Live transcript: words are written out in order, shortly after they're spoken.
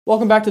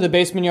Welcome back to the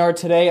Basement Yard.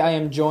 Today I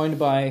am joined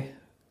by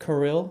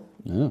Kirill,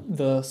 Yeah.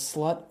 the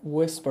Slut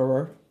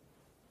Whisperer.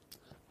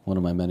 One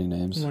of my many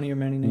names. One of your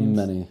many names.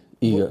 Many.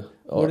 Ego.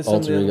 What are some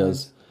alter of the other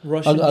egos. ones?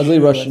 Russian Ugly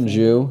Jew, Russian I think.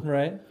 Jew.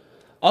 Right?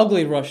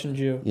 Ugly Russian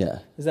Jew. Yeah.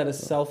 Is that a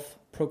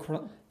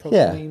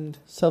self-proclaimed?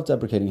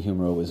 Self-deprecating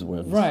humor always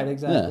wins. Right,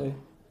 exactly.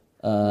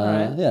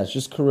 Yeah. Yeah, it's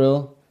just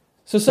Kirill.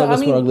 So I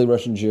mean, Ugly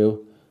Russian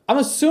Jew. I'm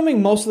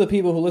assuming most of the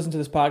people who listen to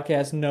this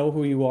podcast know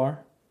who you are.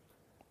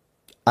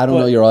 I don't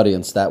know your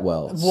audience that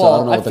well. Well, so I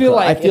don't know I feel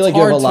like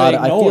you have a lot.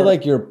 I ignore. feel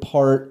like you're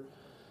part,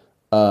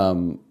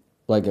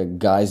 like a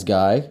guy's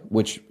guy,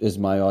 which is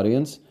my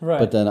audience. Right.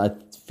 But then I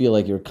feel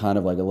like you're kind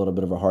of like a little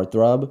bit of a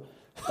heartthrob,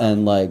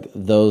 and like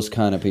those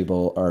kind of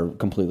people are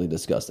completely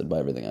disgusted by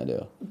everything I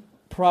do.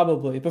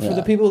 Probably, but for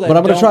the people that but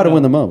I'm going to try to know-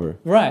 win them over.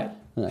 Right.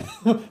 Yeah.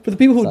 For the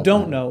people who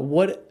don't know,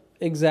 what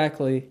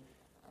exactly?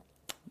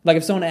 Like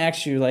if someone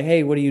asks you, like,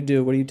 "Hey, what do you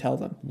do?" What do you tell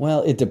them?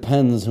 Well, it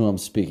depends who I'm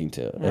speaking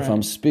to. Right. If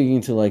I'm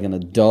speaking to like an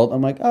adult,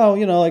 I'm like, oh,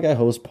 like I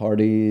host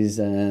parties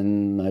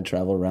and I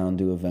travel around,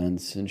 do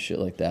events and shit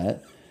like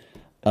that.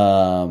 If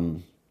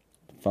I'm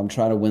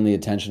trying to win the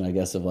attention, I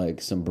guess, of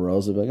like some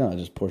bros, I'd be like, oh, I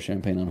just pour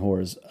champagne on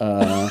whores.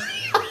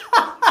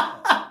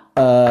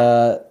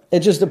 It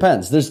just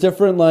depends. There's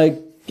different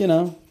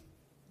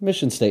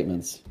mission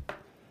statements.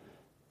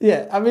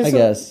 Yeah, I mean, I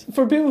guess.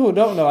 For people who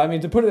don't know, I mean,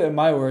 to put it in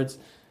my words,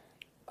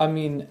 I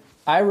mean,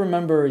 I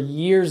remember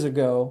years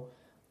ago,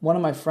 one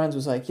of my friends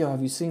was like, yo,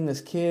 have you seen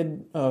this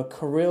kid,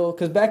 Kirill?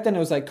 Because back then it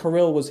was like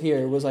Kirill was here.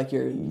 It was like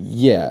your...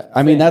 Yeah,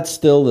 I mean, that's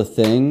still the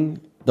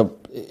thing.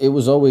 It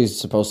was always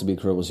supposed to be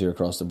Kirill was here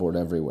across the board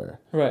everywhere.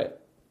 Right.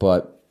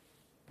 But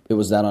it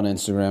was that on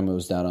Instagram, it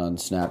was that on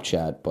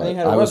Snapchat. But and you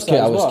had a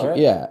website as well, right?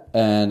 Yeah,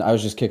 and I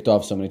was just kicked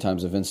off so many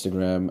times of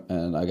Instagram,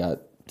 and I got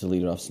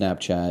deleted off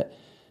Snapchat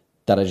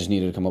that I just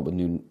needed to come up with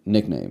new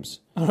nicknames.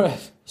 All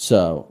right.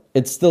 So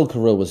it's still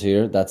Kirill was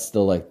here. That's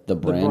still like the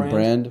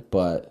brand.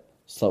 But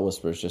Slut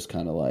Whisperer is just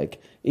kind of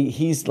like,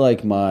 he's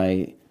like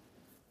my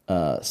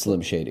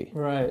Slim Shady.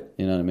 Right.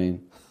 You know what I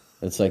mean?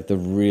 It's like the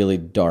really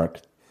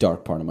dark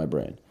part of my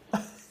brain.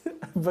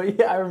 But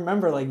yeah, I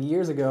remember like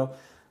years ago,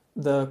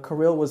 the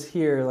Kirill was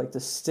here, like the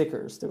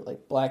stickers, they were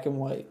like black and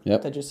white.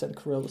 Yep. That just said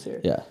Kirill was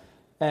here. Yeah.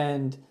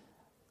 And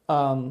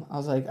I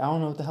was like, I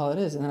don't know what the hell it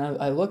is. And then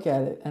I look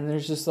at it, and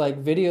there's just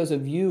like videos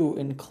of you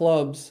in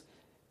clubs,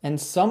 and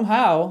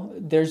somehow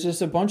there's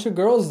just a bunch of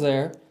girls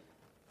there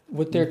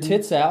with their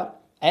tits out,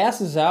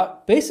 asses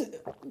out, basically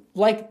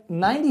like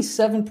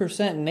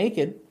 97%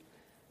 naked,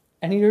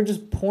 and you're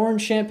just pouring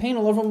champagne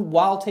all over them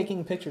while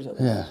taking pictures of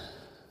them. Yeah.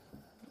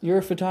 You're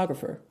a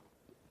photographer.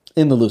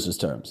 In the loosest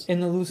terms. In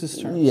the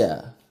loosest terms.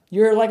 Yeah.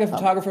 You're like a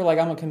photographer, like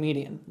I'm a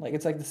comedian. Like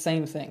it's like the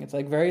same thing. It's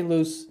like very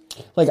loose.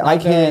 Like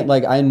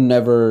I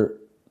never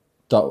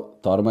thought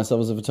of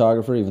myself as a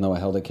photographer, even though I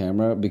held a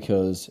camera,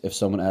 because if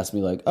someone asked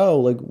me like, oh,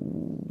 like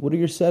what are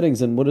your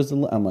settings and what is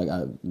I'm like, I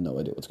have no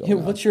idea what's going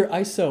on. What's your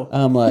ISO?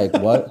 I'm like,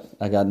 what?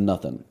 I got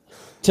nothing.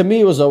 To me,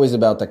 it was always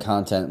about the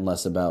content and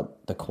less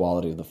about the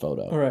quality of the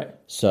photo. Right.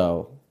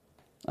 So,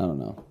 I don't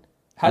know.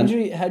 How'd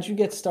you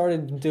get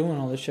started doing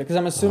all this shit? Because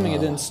I'm assuming it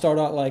didn't start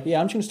out like, yeah,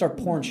 I'm just going to start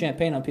pouring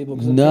champagne on people.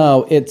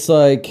 No, it's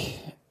like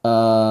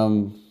I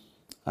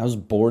was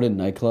bored in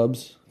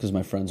nightclubs because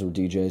my friends were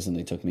DJs and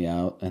they took me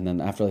out. And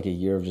then after like a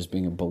year of just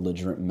being a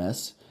belligerent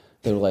mess,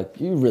 they were like,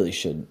 you really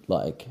should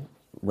like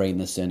rein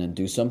this in and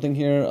do something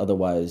here.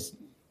 Otherwise,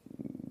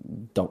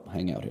 don't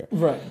hang out here.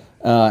 Right.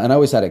 And I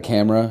always had a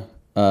camera.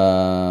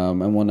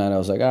 And one night I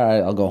was like, all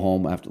right, I'll go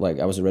home after,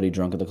 like, I was already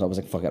drunk at the club. I was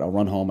like, fuck it, I'll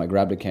run home. I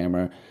grabbed a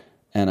camera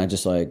and I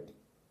just like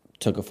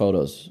took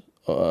photos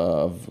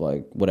of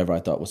like whatever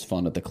I thought was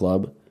fun at the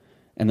club.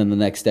 And then the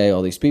next day,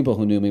 all these people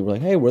who knew me were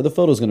like, hey, where are the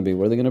photos going to be?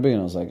 Where are they going to be? And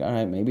I was like, all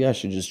right, maybe I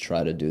should just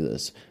try to do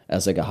this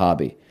as like a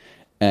hobby.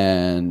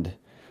 And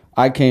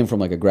I came from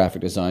like a graphic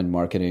design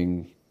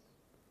marketing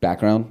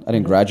background. I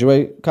didn't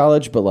graduate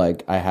college, but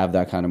like I have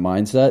that kind of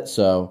mindset.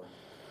 So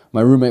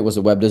my roommate was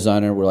a web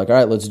designer. We're like, all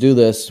right, let's do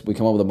this. We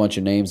come up with a bunch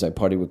of names. I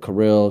partied with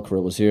Kirill.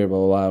 Kirill was here, blah,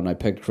 blah, blah. And I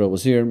picked Kirill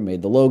was here,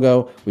 made the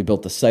logo. We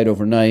built the site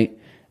overnight.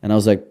 And I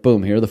was like,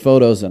 boom, here are the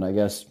photos. And I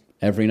guess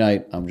every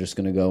night I'm just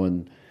going to go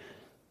and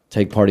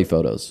take party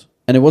photos.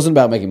 And it wasn't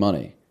about making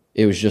money.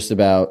 It was just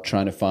about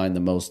trying to find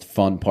the most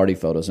fun party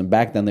photos. And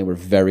back then they were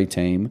very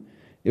tame.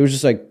 It was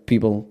just like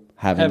people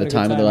having the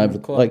time of their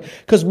life. Like,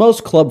 because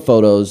most club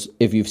photos,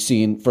 if you've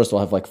seen, first of all,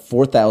 have like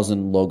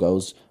 4,000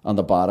 logos on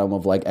the bottom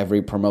of like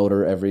every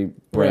promoter, every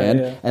brand,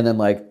 right, yeah. And then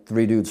like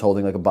 3 dudes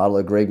holding like a bottle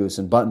of Grey Goose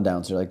and button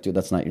downs. You're like, dude,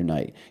 that's not your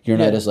night. Your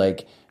night is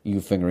like you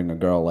fingering a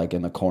girl like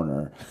in the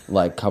corner,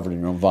 like covered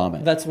in your own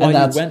vomit. That's why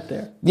you went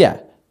there.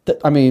 Yeah.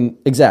 I mean,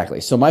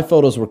 exactly. So my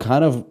photos were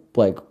kind of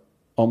like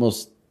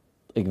almost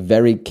like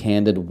very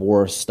candid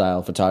war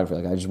style photography.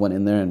 Like I just went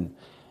in there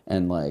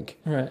and like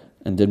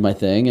and did my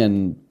thing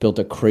and built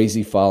a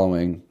crazy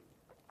following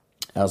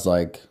as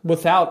like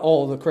without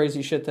all the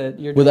crazy shit that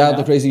you're doing without now.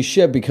 the crazy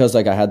shit, because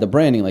like I had the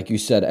branding, like you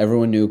said,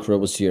 everyone knew Kirill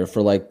was here.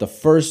 For like the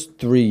first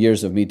 3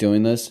 years of me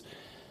doing this,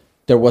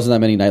 there wasn't that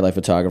many nightlife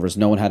photographers.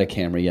 No one had a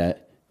camera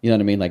yet. You know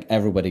what I mean? Like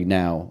everybody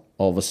now,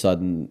 all of a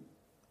sudden,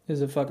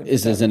 Is an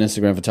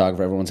Instagram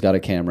photographer. Everyone's got a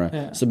camera.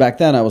 Yeah. So back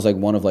then, I was like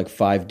one of like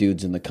 5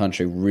 dudes in the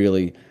country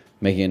really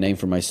making a name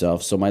for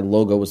myself. So my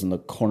logo was in the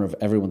corner of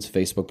everyone's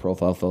Facebook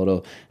profile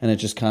photo, and it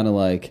just kind of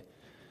like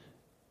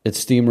it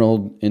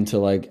steamrolled into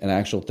like an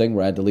actual thing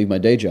where I had to leave my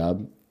day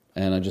job,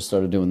 and I just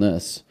started doing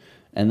this.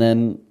 And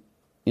then,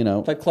 you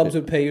know, like clubs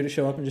would pay you to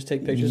show up and just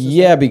take pictures.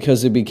 Yeah,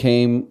 because it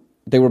became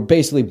they were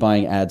basically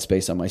buying ad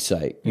space on my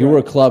site. You were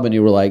a club, and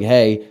you were like,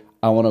 "Hey,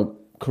 I want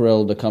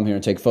Kirill to come here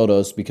and take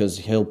photos because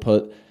he'll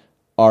put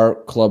our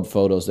club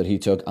photos that he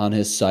took on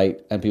his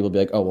site, and people will be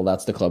like, oh, well,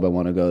 that's the club I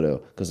want to go to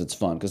because it's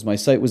fun." Because my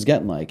site was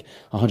getting like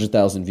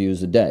 100,000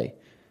 views a day.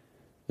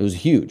 It was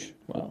huge.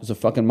 Wow. It was a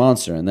fucking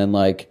monster. And then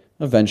like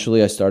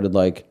eventually I started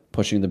like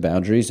pushing the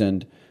boundaries,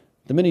 and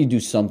the minute you do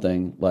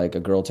something like a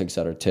girl takes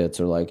out her tits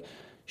or like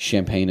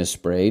champagne is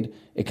sprayed,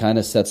 it kind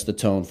of sets the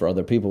tone for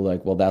other people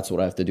like, well, that's what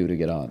I have to do to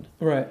get on.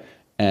 Right.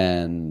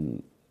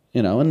 And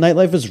you know, and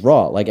nightlife is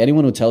raw. Like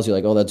anyone who tells you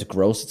like, oh, that's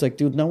gross, it's like,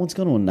 dude, no one's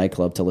going to a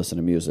nightclub to listen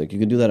to music. You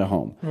can do that at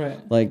home. Right.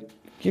 Like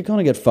you're going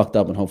to get fucked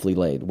up and hopefully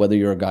laid, whether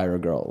you're a guy or a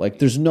girl. Like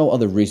there's no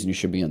other reason you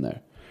should be in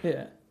there.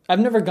 Yeah. I've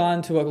never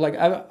gone to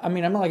I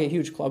mean, I'm not like a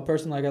huge club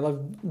person. Like I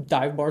love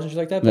dive bars and shit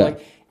like that. But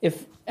like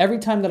if every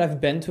time that I've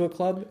been to a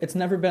club, it's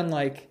never been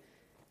like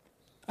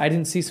I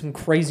didn't see some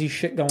crazy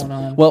shit going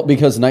on. Well,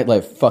 because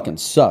nightlife fucking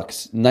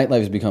sucks. Nightlife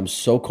has become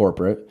so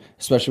corporate,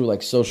 especially with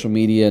like social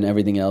media and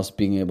everything else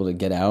being able to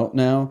get out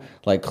now.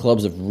 Like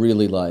clubs have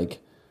really like,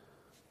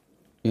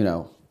 you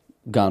know,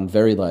 gone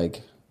very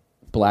like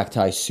black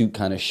tie suit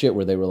kind of shit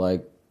where they were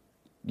like,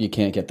 you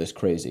can't get this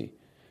crazy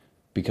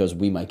because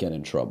we might get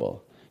in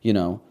trouble. You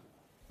know,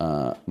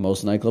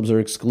 most nightclubs are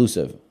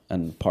exclusive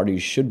and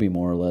parties should be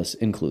more or less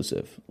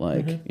inclusive.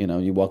 Like, you know,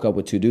 you walk up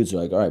with 2 dudes,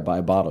 you're like, all right, buy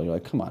a bottle. You're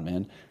like, come on,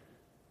 man.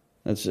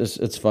 It's just,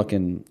 it's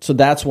fucking. So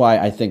that's why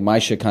I think my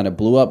shit kind of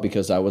blew up,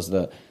 because I was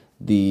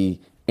the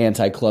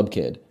anti-club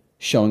kid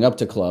showing up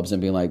to clubs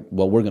and being like,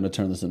 well, we're going to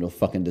turn this into a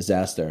fucking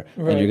disaster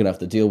and you're going to have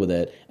to deal with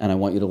it. And I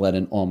want you to let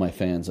in all my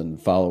fans and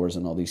followers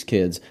and all these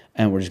kids,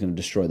 and we're just going to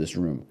destroy this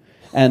room.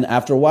 And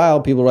after a while,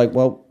 people were like,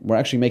 well, we're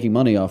actually making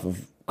money off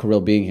of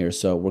Kirill being here,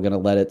 so we're going to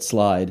let it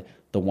slide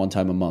the one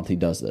time a month he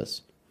does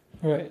this.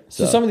 Right.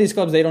 So some of these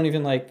clubs, they don't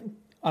even like,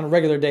 on a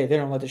regular day, they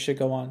don't let this shit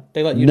go on.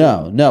 They let you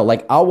No.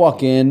 Like, I'll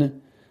walk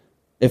in.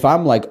 If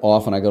I'm like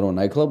off and I go to a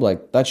nightclub,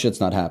 like that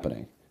shit's not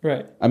happening.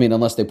 Right. I mean,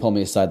 unless they pull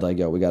me aside, like,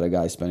 yo, we got a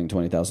guy spending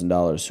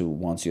 $20,000 who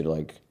wants you to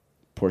like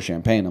pour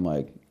champagne. I'm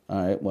like,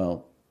 all right,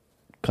 well,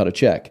 cut a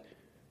check.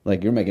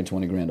 Like, you're making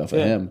 20 grand off of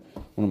him.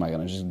 What am I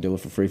gonna just do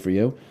it for free for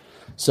you?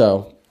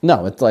 So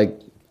no, it's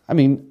like, I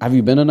mean, have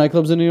you been to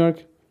nightclubs in New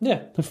York?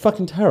 Yeah. They're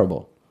fucking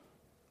terrible.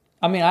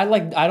 I mean,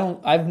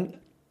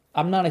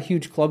 I'm not a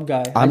huge club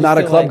guy. I'm not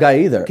a club guy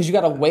either. Because you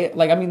got to wait.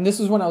 Like, I mean, this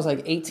is when I was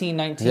like 18,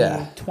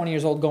 19, 20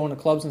 years old going to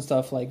clubs and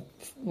stuff. Like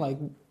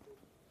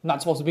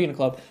not supposed to be in a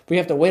club. But you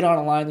have to wait on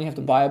a line. You have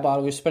to buy a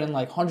bottle. You're spending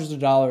like hundreds of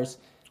dollars.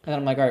 And then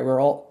I'm like, all right,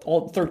 we're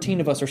all 13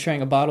 of us are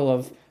sharing a bottle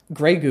of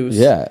Grey Goose.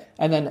 Yeah.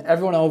 And then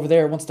everyone over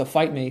there wants to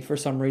fight me for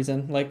some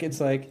reason. Like, it's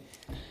like,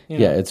 you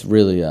know. Yeah, it's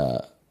really,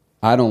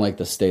 I don't like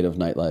the state of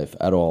nightlife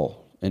at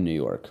all in New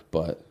York.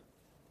 But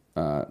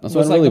that's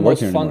why I don't really work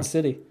here anymore. It's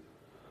like the most fun city.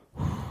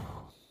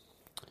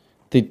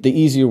 The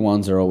easier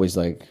ones are always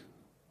like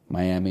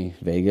Miami,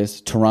 Vegas,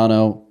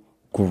 Toronto,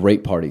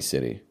 great party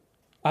city.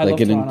 I love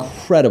Toronto.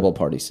 Incredible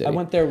party city. I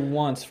went there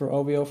once for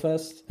OVO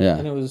Fest,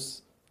 and it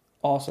was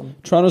awesome.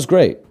 Toronto's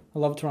great. I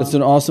love Toronto. It's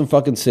an awesome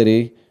fucking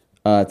city.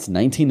 It's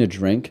 19 to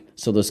drink,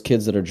 so those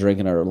kids that are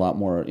drinking are a lot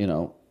more, you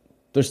know,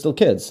 they're still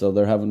kids, so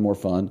they're having more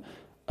fun.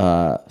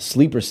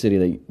 Sleeper city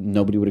that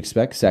nobody would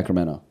expect,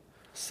 Sacramento.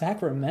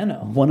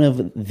 Sacramento? One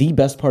of the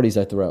best parties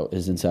I throw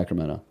is in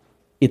Sacramento.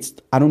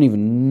 I don't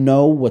even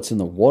know what's in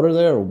the water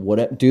there or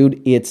what.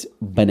 Dude, it's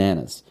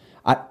bananas.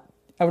 I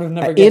would have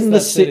never guessed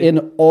that city.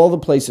 In all the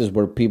places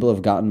where people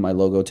have gotten my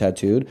logo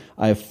tattooed,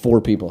 I have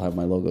 4 people have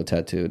my logo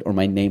tattooed or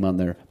my name on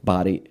their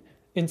body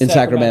in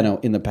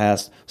Sacramento in the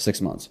past 6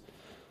 months.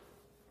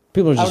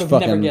 People are just fucking. I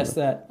would have never guessed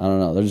that. I don't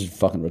know. They're just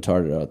fucking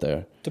retarded out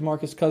there.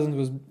 DeMarcus Cousins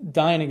was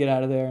dying to get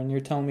out of there, and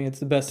you're telling me it's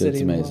the best city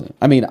in the world. It's amazing.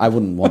 I mean, I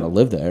wouldn't want to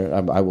live there.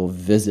 I will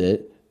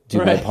visit,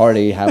 do my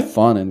party, have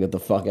fun, and get the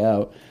fuck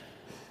out.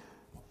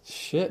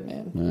 Shit,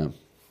 man. Yeah.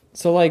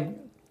 So, like,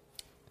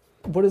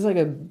 what is like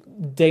a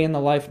day in the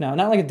life now?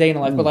 Not like a day in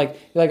the life, but like,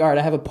 you're like, all right,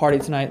 I have a party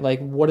tonight. Like,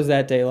 what is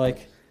that day like?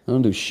 I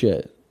don't do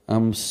shit.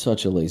 I'm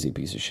such a lazy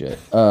piece of shit.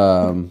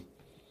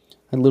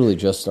 I literally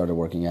just started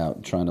working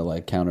out, trying to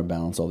like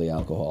counterbalance all the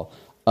alcohol.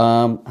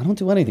 I don't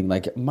do anything.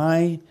 Like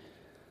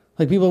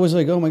people always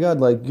like, oh my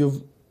God, like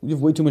you have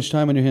way too much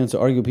time on your hands to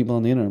argue with people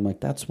on the internet. I'm like,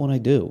 that's what I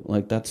do.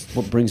 Like, that's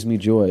what brings me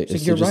joy.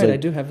 It's you're right. Like, I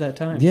do have that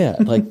time. Yeah.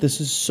 Like, this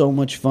is so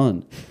much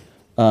fun.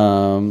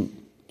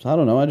 So I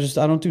don't know. I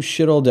don't do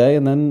shit all day,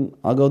 and then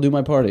I'll go do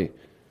my party.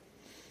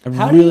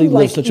 I really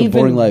live such a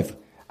boring life.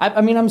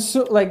 I mean, I'm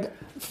so like,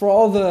 for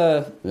all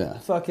the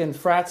fucking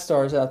frat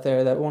stars out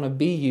there that want to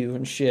be you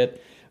and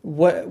shit.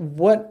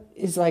 What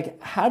is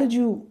like? How did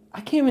you?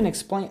 I can't even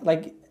explain.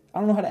 Like, I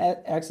don't know how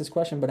to ask this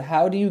question, but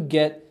how do you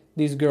get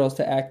these girls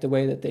to act the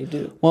way that they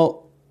do?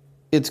 Well,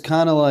 it's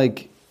kind of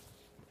like.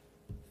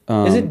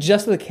 Is it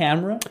just the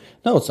camera?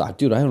 No, it's not,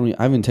 dude. I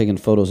haven't taken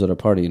photos at a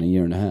party in a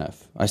year and a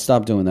half. I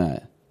stopped doing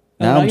that.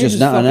 Now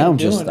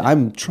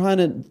I'm trying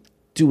to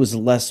do as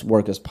less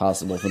work as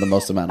possible for the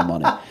most amount of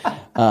money.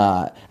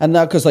 And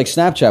now because like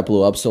Snapchat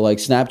blew up, so like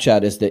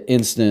Snapchat is the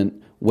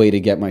instant way to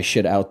get my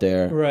shit out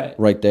there,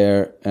 right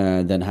there,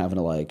 and then having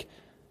to like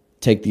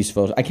take these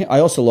photos.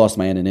 I also lost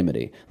my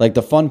anonymity. Like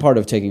the fun part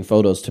of taking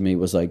photos to me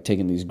was like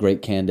taking these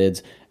great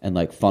candids and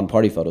like fun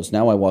party photos.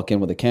 Now I walk in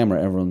with a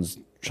camera, everyone's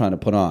trying to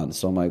put on,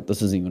 so I'm like,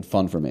 this isn't even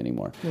fun for me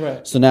anymore.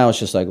 Right. So now it's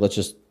just like, let's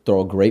just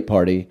throw a great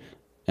party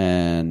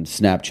and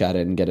Snapchat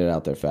it and get it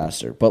out there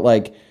faster. But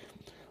like,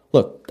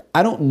 look,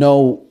 I don't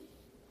know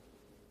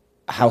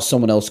how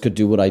someone else could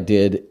do what I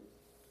did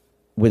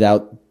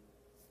without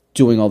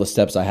doing all the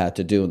steps I had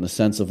to do, in the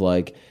sense of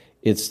like,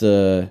 it's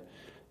the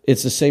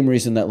same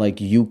reason that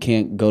like you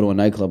can't go to a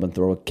nightclub and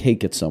throw a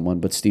cake at someone,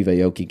 but Steve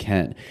Aoki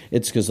can.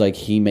 It's because like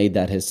he made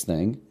that his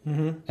thing,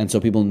 and so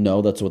people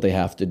know that's what they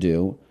have to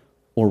do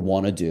or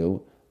want to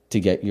do to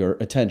get your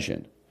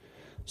attention.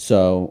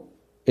 So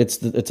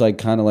it's like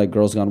kind of like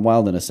Girls Gone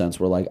Wild in a sense,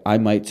 where like I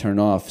might turn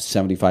off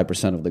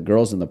 75% of the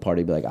girls in the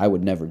party, be like, I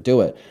would never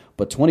do it,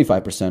 but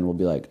 25% will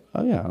be like,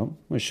 oh yeah, I'm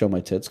gonna show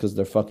my tits because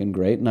they're fucking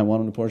great and I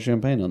want them to pour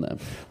champagne on them.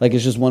 Like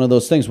it's just one of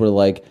those things where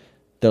like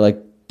they're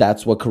like,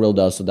 that's what Kirill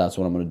does, so that's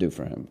what I'm gonna do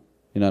for him.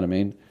 You know what I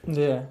mean?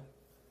 Yeah,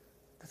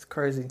 that's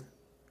crazy.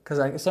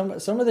 Because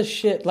some of the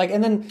shit, like,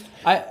 and then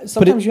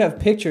sometimes you have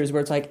pictures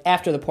where it's like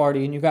after the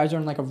party and you guys are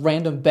in like a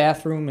random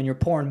bathroom and you're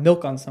pouring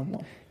milk on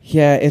someone.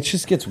 Yeah, it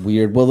just gets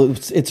weird. Well,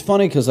 it's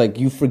funny because like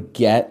you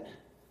forget.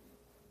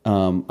 I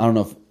don't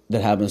know if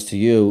that happens to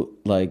you,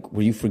 like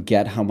where you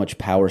forget how much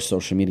power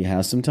social media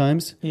has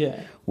sometimes.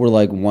 Yeah. Where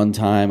like one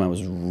time I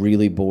was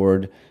really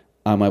bored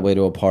on my way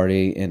to a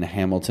party in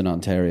Hamilton,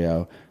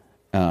 Ontario.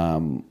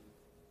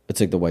 It's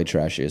like the white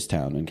trashiest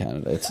town in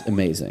Canada. It's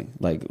amazing,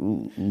 like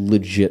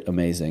legit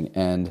amazing.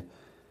 And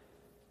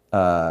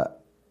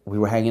we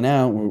were hanging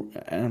out,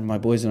 and my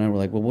boys and I were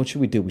like, well, what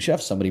should we do? We should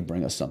have somebody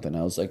bring us something.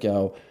 I was like,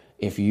 yo,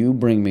 if you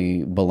bring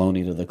me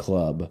bologna to the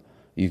club,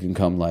 you can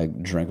come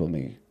like drink with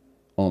me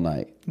all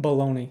night.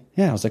 Bologna.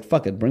 Yeah, I was like,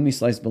 fuck it, bring me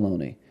sliced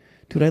bologna.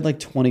 Dude, I had like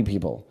 20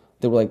 people.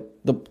 They were like,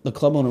 the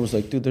club owner was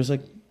like, dude, there's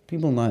like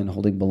people in line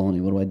holding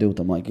bologna. What do I do with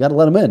them? I'm like, you got to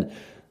let them in.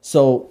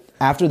 So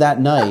after that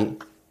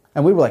night...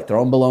 And we were like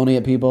throwing bologna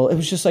at people. It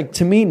was just like,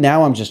 to me,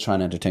 now I'm just trying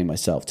to entertain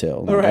myself too.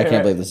 Like, I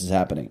can't believe this is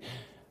happening.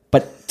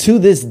 But to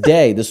this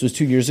day, this was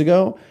 2 years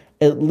ago,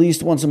 at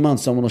least once a month,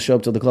 someone will show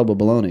up to the club with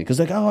bologna. Because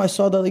like, oh, I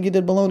saw that like you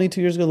did bologna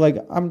 2 years ago.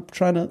 Like, I'm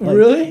trying to. Like,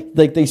 really?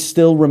 Like, they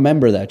still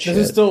remember that shit.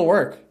 Does it still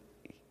work?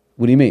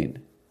 What do you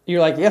mean?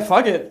 You're like, yeah,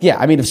 fuck it. Yeah,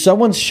 I mean, if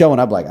someone's showing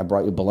up like, I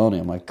brought you bologna,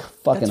 I'm like,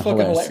 fucking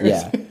hilarious.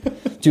 Yeah.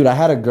 Dude, I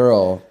had a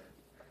girl.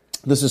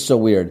 This is so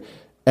weird.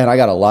 And I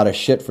got a lot of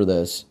shit for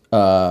this.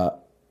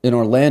 In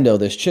Orlando,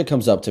 this chick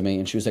comes up to me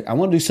and she was like, I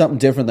want to do something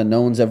different that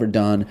no one's ever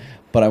done,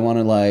 but I want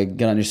to like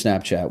get on your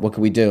Snapchat. What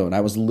can we do? And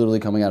I was literally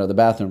coming out of the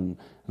bathroom and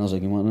I was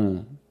like,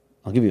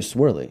 I'll give you a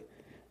swirly.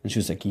 And she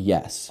was like,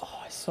 yes. Oh,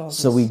 I saw this.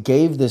 So we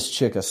gave this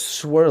chick a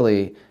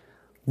swirly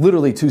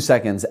literally 2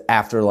 seconds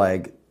after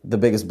like the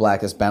biggest,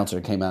 blackest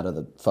bouncer came out of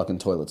the fucking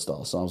toilet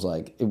stall. So I was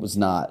like, it was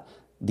not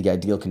the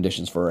ideal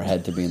conditions for her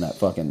head to be in that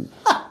fucking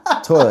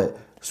toilet.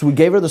 So we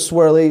gave her the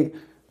swirly. It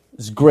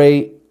was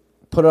great.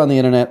 Put it on the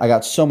internet. I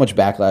got so much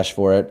backlash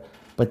for it.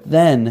 But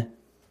then...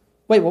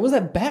 Wait, what was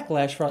that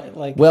backlash for?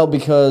 Like? Well,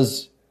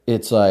 because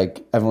it's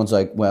like, everyone's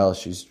like, well,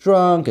 she's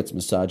drunk. It's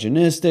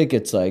misogynistic.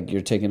 It's like, you're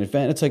taking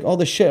advantage. It's like all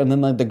this shit. And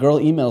then like the girl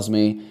emails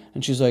me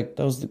and she's like,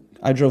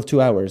 I drove 2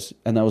 hours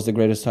and that was the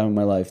greatest time of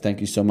my life. Thank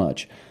you so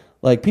much.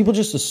 Like people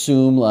just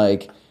assume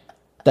like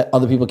that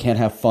other people can't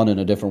have fun in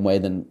a different way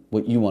than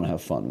what you want to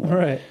have fun with.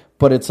 Right.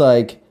 But it's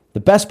like, the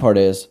best part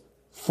is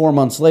 4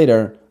 months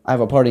later, I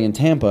have a party in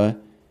Tampa.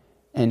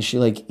 And she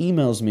like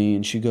emails me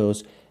and she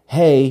goes,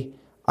 hey,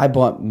 I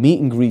bought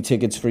meet and greet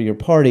tickets for your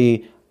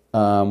party.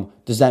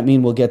 Does that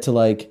mean we'll get to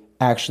like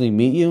actually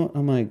meet you?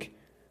 I'm like,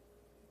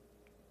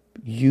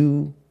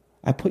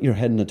 I put your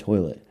head in the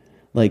toilet.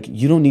 Like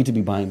you don't need to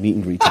be buying meet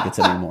and greet tickets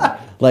anymore.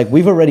 Like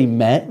we've already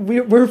met.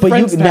 We're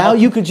friends now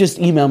you could just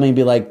email me and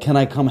be like, can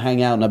I come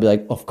hang out? And I'll be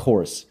like, of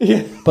course.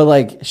 Yeah. But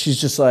like, she's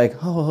just like,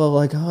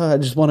 I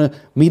just want to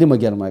meet him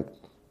again. I'm like,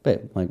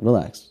 babe, like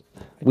relax.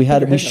 We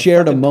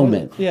shared a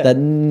moment that I've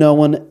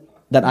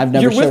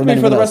never shared. You're with me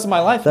for the rest of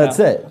my life. That's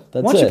now. it.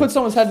 Once you put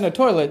someone's head in a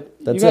toilet,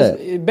 you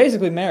guys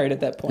basically married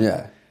at that point.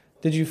 Yeah.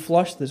 Did you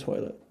flush the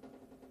toilet?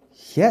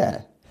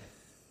 Yeah.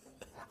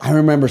 I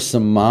remember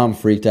some mom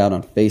freaked out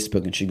on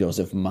Facebook and she goes,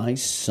 if my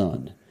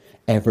son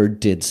ever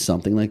did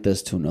something like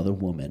this to another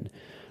woman,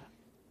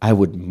 I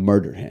would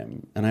murder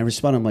him. And I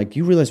respond, I'm like,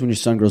 you realize when your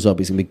son grows up,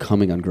 he's going to be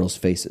coming on girls'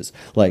 faces.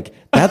 Like,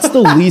 that's the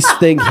least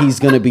thing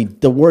he's going to be,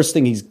 the worst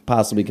thing he's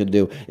possibly could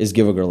do is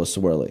give a girl a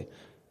swirly.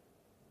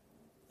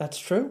 That's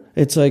true.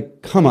 It's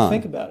like, come on.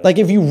 Think about it. Like,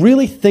 if you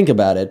really think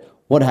about it,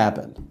 What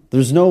happened?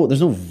 There's no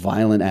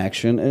violent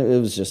action. It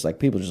was just like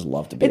people just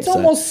love to be. It's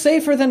upset. almost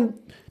safer than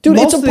dude.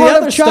 most It's a of the part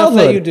other of stuff that you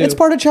childhood. do. It's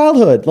part of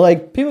childhood.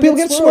 Like people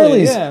get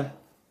swirlies. Yeah.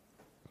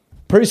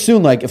 Pretty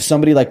soon, like if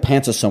somebody like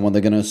pantses someone,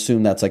 they're gonna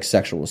assume that's like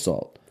sexual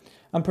assault.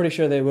 I'm pretty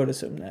sure they would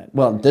assume that.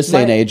 Well, this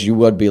day and age, you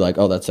would be like,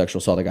 "Oh, that's sexual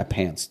assault. I got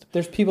pantsed."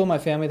 There's people in my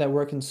family that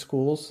work in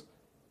schools,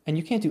 and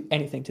you can't do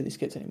anything to these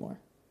kids anymore.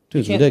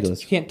 Dude, it's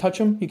ridiculous. You can't touch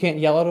them. You can't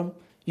yell at them.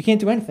 You can't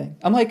do anything.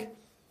 I'm like,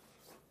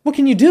 what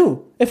can you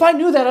do? If I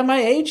knew that at my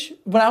age,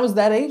 when I was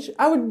that age,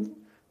 I would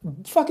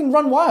fucking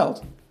run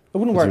wild. I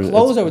wouldn't wear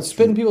clothes. I would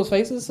spit in people's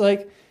faces.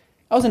 Like,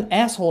 I was an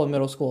asshole in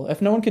middle school.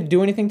 If no one could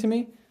do anything to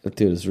me.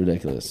 Dude, it's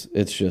ridiculous.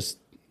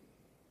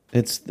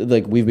 It's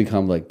like we've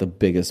become like the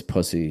biggest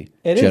pussy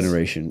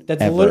generation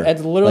That's ever.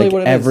 that's literally like,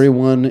 what it is.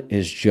 Everyone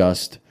is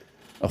just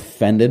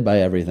offended by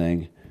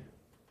everything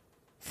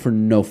for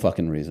no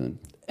fucking reason.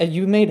 And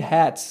you made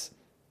hats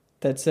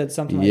that said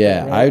something like that.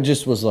 Yeah, right? I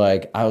just was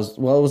like, it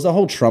was the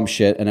whole Trump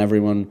shit, and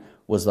everyone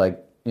was like,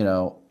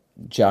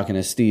 Jock and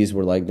his steez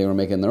were like, they were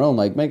making their own,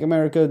 like, make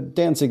America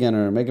dance again,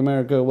 or make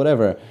America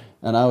whatever.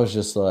 And I was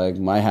just like,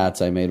 my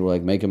hats I made were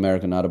like, make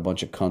America not a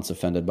bunch of cunts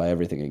offended by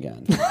everything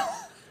again.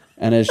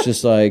 And it's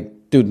just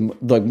like, dude,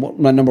 like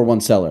my number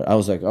one seller. I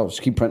was like, oh,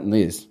 just keep printing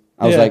these.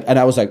 I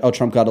was like, oh,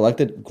 Trump got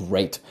elected?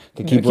 Great.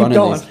 Can keep running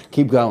going. these.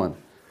 Keep going.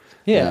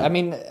 Yeah, I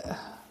mean,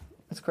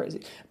 it's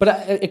crazy.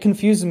 But it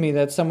confuses me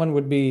that someone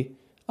would be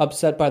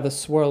upset by the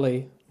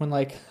swirly when,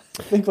 like,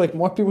 I think, like,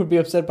 more people would be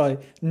upset by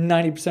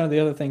 90% of the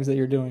other things that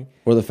you're doing.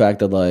 Or the fact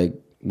that, like,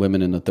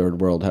 women in the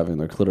third world having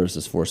their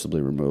clitoris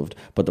forcibly removed.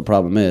 But the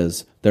problem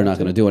is, they're not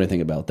going to do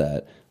anything about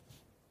that.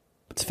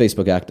 It's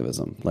Facebook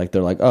activism. Like,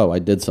 they're like, oh, I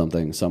did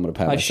something, so I'm going to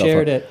pat myself. I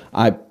shared it.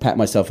 I pat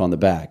myself on the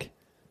back.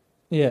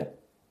 Yeah.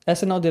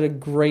 SNL did a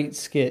great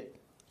skit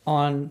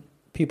on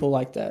people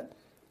like that.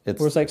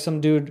 Where it's like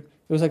some dude, it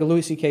was like a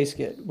Louis C.K.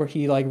 skit where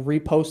he, like,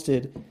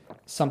 reposted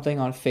something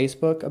on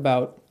Facebook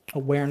about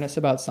awareness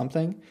about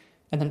something.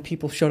 And then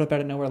people showed up out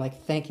of nowhere,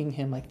 like, thanking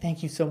him, like,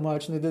 thank you so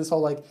much. And they did this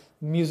whole, like,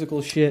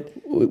 musical shit.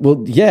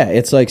 Well, yeah,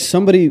 it's like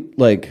somebody,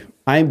 like,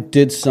 I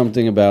did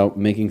something about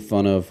making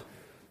fun of,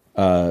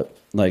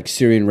 like,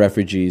 Syrian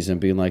refugees and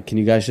being like, can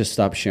you guys just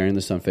stop sharing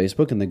this on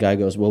Facebook? And the guy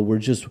goes, well, we're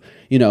just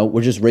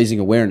raising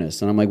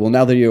awareness. And I'm like, well,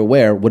 now that you're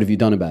aware, what have you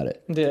done about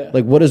it? Yeah.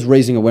 Like, what is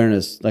raising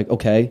awareness? Like,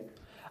 okay.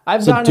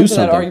 I've gotten into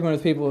that argument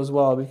with people as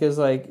well because,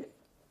 like,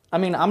 I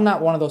mean, I'm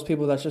not one of those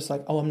people that's just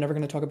like, oh, I'm never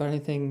going to talk about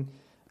anything.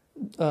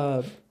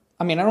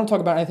 I mean, I don't talk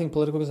about anything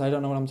political because I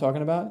don't know what I'm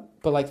talking about.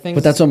 But, like, things.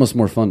 But that's almost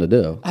more fun to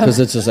do because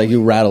it's just like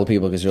you rattle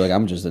people because you're like,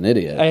 I'm just an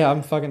idiot. Yeah,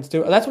 I'm fucking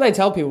stupid. That's what I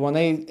tell people when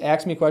they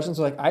ask me questions.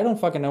 They're like, I don't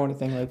fucking know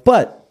anything. Like,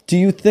 but do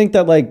you think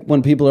that, like,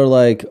 when people are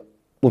like,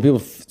 when people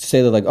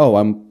say they're like,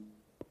 oh,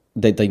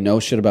 they know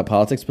shit about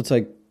politics, but it's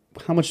like,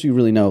 how much do you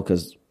really know?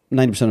 Because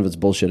 90% of it's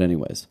bullshit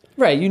anyways.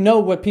 Right. You know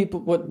what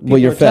people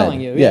you're are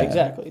telling you. Yeah,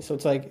 exactly. So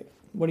it's like,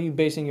 what are you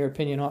basing your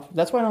opinion off?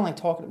 That's why I don't like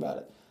talking about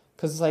it.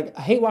 Because it's like,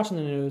 I hate watching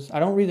the news. I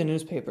don't read the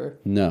newspaper.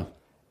 No.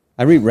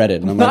 I read Reddit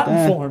and I'm not like,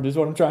 informed is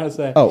what I'm trying to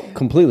say. Oh,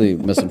 completely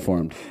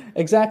misinformed.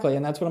 Exactly.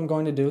 And that's what I'm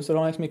going to do. So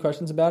don't ask me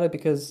questions about it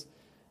because,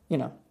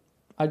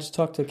 I just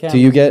talk to cameras. Do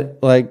you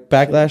get, like,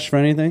 backlash for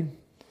anything?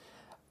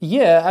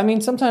 Yeah. I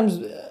mean, sometimes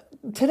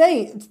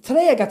today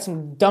I got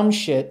some dumb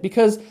shit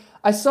because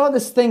I saw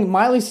this thing.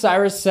 Miley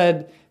Cyrus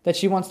said that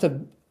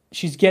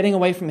she's getting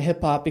away from hip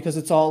hop because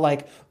it's all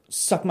like,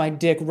 suck my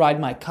dick, ride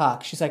my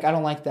cock. She's like, I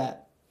don't like that.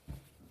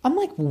 I'm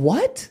like,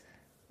 what?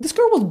 This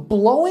girl was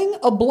blowing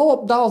a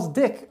blow-up doll's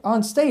dick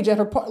on stage at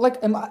her party.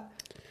 Like,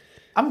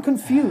 I'm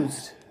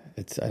confused.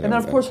 And then,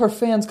 of course, her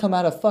fans come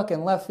out of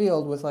fucking left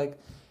field with, like,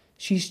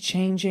 she's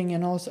changing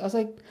and all this. I was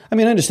like... I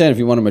mean, I understand if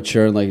you want to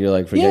mature and, like, you're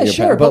like, forget your... Yeah,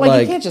 sure, but,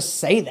 like, you can't just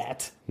say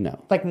that.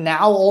 No. Like,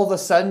 now, all of a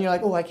sudden, you're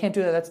like, oh, I can't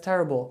do that. That's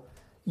terrible.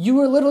 You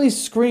were literally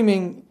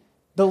screaming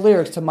the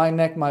lyrics to My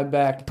Neck, My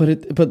Back.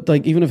 But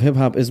like, even if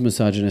hip-hop is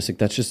misogynistic,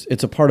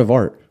 it's a part of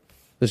art.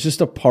 It's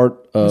just a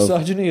part of...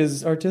 Misogyny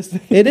is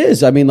artistic. It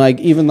is. I mean, like,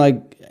 even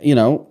like,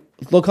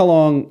 look how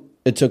long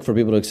it took for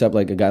people to accept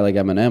like a guy like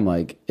Eminem.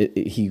 Like,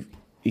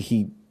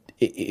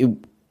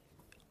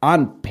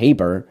 on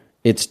paper,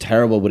 it's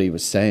terrible what he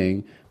was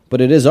saying,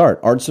 but it is art.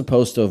 Art's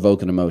supposed to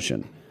evoke an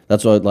emotion.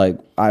 That's what, like,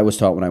 I was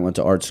taught when I went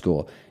to art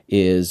school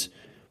is,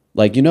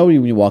 like, when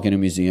you walk in a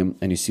museum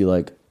and you see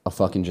like a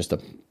fucking just a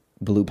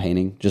blue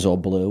painting, just all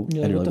blue.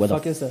 Yeah, and you're like,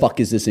 what the fuck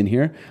is this in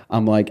here?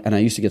 I'm like, and I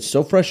used to get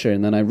so frustrated,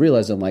 and then I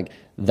realized I'm like,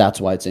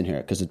 that's why it's in here,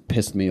 because it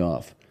pissed me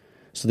off.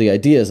 So the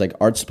idea is like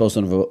art's supposed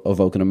to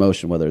evoke an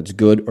emotion, whether it's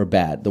good or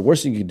bad. The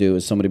worst thing you can do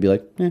is somebody be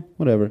like,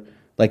 whatever.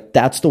 Like,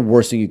 that's the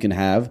worst thing you can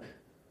have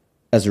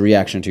as a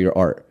reaction to your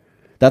art.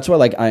 That's why,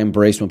 like, I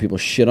embrace when people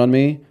shit on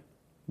me,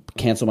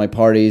 cancel my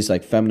parties,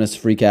 like feminists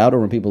freak out, or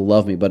when people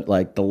love me. But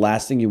like, the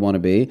last thing you want to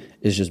be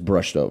is just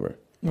brushed over.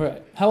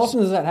 Right. How often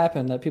does that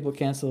happen, that people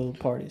cancel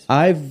parties?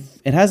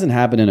 It hasn't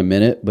happened in a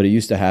minute, but it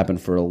used to happen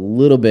for a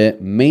little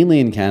bit, mainly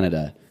in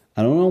Canada.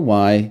 I don't know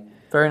why.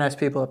 Very nice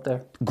people up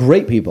there.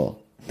 Great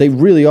people. They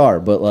really are.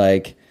 But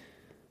like,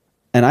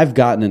 and I've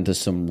gotten into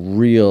some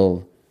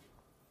real,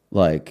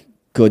 like,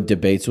 good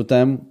debates with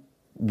them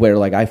where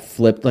like I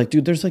flipped like,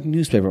 dude, there's like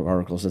newspaper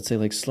articles that say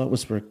like Slut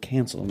Whisperer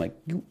canceled. I'm like,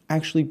 you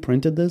actually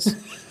printed this?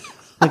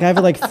 Like I have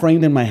it like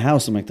framed in my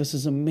house. I'm like, this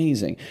is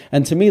amazing.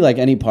 And to me, like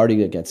any party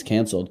that gets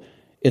canceled,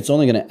 it's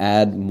only going to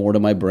add more to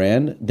my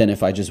brand than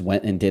if I just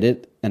went and did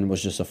it and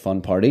was just a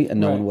fun party and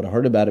no one would have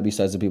heard about it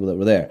besides the people that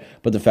were there.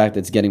 But the fact that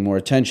it's getting more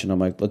attention, I'm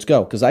like, let's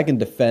go. Because I can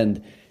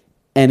defend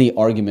any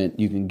argument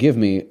you can give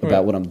me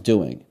about what I'm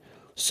doing.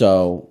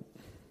 So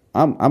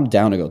I'm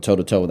down to go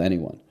toe-to-toe with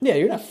anyone. Yeah,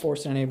 you're not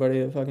forcing anybody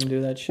to fucking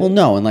do that shit. Well,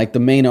 no. And like the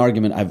main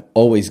argument I've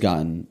always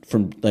gotten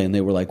from, and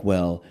they were like,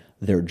 well,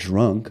 they're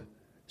drunk,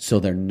 so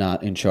they're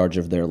not in charge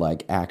of their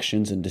like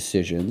actions and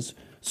decisions,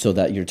 so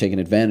that you're taking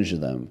advantage of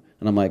them.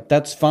 And I'm like,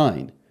 that's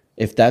fine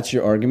if that's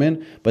your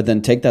argument, but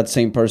then take that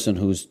same person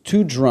who's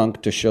too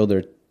drunk to show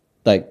their,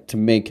 like, to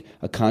make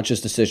a conscious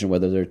decision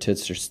whether their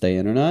tits should stay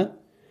in or not,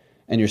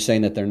 and you're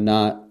saying that they're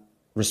not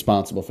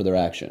responsible for their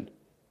action,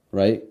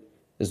 right?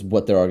 Is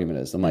what their argument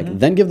is. I'm like,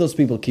 then give those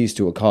people keys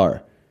to a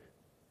car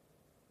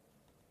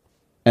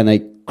and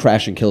they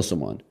crash and kill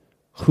someone.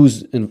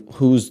 Who's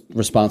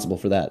responsible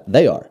for that?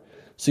 They are.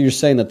 So you're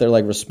saying that they're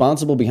like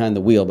responsible behind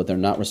the wheel, but they're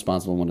not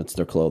responsible when it's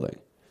their clothing.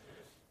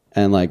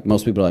 And like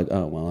most people are like,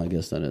 oh, well, I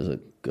guess that is a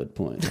good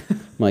point. I'm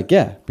like,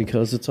 yeah,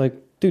 because it's like,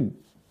 dude,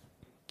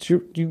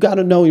 you got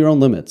to know your own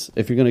limits.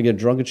 If you're going to get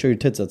drunk and show your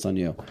tits, that's on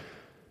you.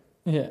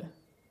 Yeah.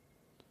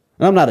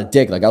 And I'm not a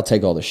dick. Like, I'll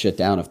take all the shit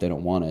down if they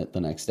don't want it the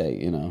next day,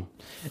 you know?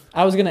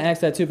 I was going to ask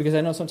that too, because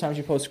I know sometimes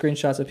you post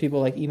screenshots of people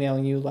like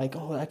emailing you like,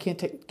 oh, can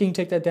you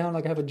take that down?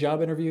 Like I have a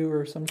job interview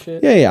or some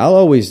shit. Yeah. I'll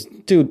always,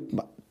 dude,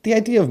 the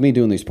idea of me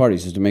doing these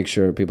parties is to make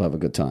sure people have a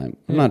good time.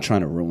 I'm not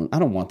trying to ruin, I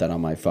don't want that on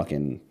my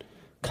fucking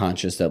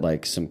conscience that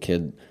like some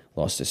kid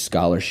lost his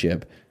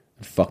scholarship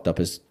and fucked up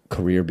his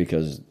career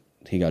because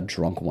he got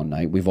drunk one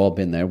night. We've all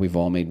been there. We've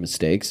all made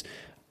mistakes.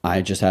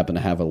 I just happen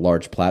to have a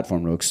large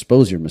platform to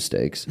expose your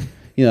mistakes.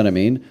 You know what I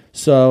mean?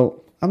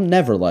 So I'm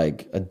never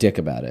like a dick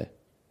about it.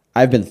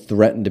 I've been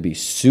threatened to be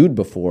sued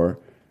before,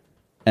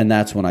 and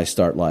that's when I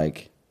start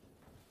like,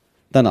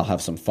 then I'll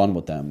have some fun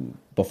with them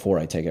before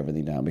I take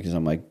everything down, because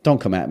I'm like, don't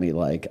come at me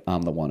like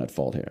I'm the one at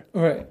fault here.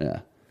 Right. Yeah.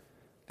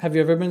 Have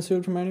you ever been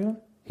sued from anyone?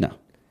 No.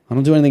 I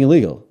don't do anything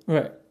illegal.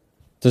 Right.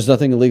 There's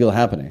nothing illegal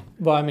happening.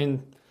 Well, I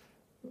mean,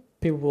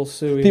 people will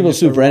sue. People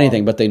sue for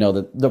anything, but they know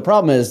that the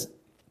problem is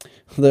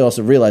they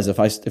also realize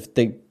if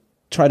they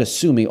try to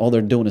sue me, all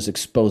they're doing is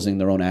exposing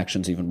their own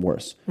actions even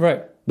worse.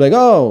 Right. Like,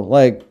 oh,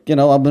 like, you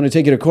know, I'm going to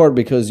take you to court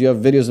because you have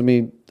videos of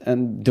me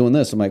and doing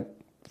this. I'm like,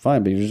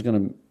 fine, but you're just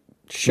going to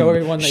show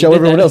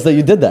everyone else that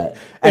you did that.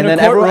 And then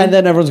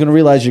everyone's going to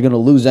realize you're going to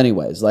lose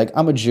anyways. Like,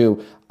 I'm a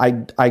Jew.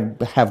 I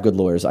have good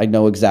lawyers. I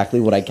know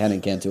exactly what I can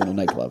and can't do in a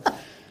nightclub.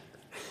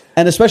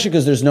 And especially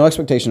because there's no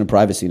expectation of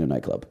privacy in a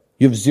nightclub.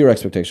 You have zero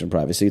expectation of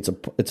privacy.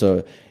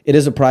 It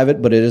is a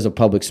private, but it is a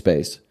public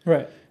space.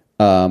 Right.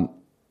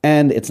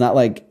 And it's not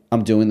like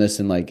I'm doing this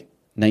in like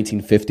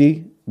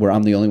 1950 where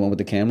I'm the only one with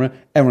the camera.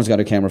 Everyone's got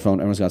a camera phone.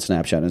 Everyone's got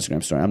Snapchat,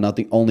 Instagram story. I'm not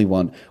the only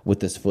one with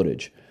this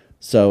footage.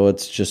 So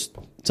it's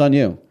on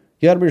you.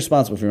 You got to be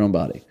responsible for your own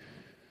body.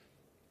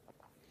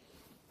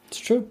 It's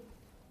true.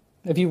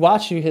 If you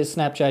watch his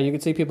Snapchat, you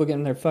can see people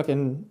getting their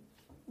fucking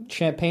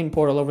champagne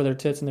poured all over their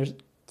tits, and there's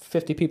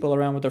 50 people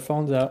around with their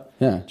phones out.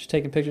 Yeah. Just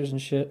taking pictures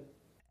and shit.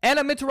 And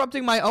I'm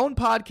interrupting my own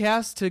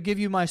podcast to give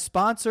you my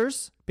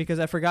sponsors, because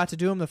I forgot to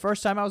do them the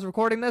first time I was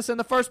recording this. And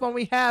the first one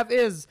we have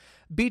is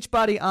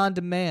Beachbody On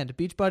Demand.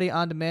 Beachbody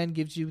On Demand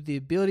gives you the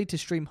ability to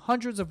stream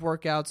hundreds of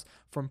workouts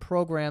from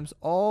programs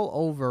all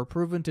over,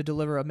 proven to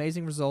deliver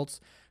amazing results,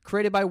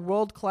 created by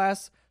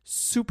world-class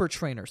super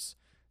trainers.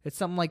 It's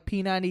something like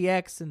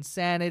P90X,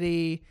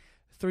 Insanity,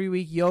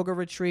 3-week yoga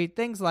retreat,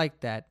 things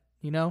like that,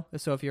 you know?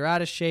 So if you're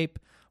out of shape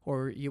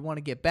or you want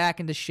to get back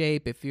into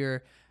shape, if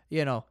you're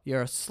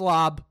a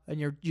slob and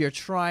you're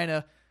trying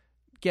to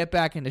get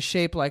back into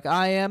shape like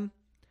I am,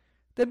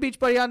 then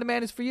Beachbody On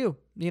Demand is for you.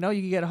 You know,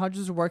 you can get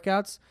hundreds of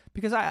workouts,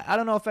 because I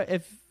don't know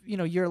if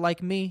you're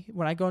like me.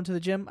 When I go into the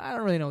gym, I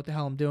don't really know what the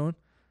hell I'm doing.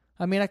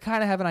 I mean, I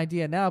kind of have an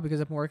idea now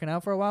because I've been working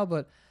out for a while,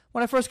 but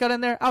when I first got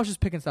in there, I was just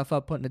picking stuff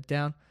up, putting it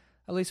down.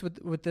 At least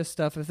with this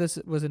stuff, if this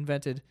was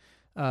invented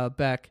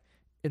back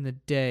in the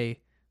day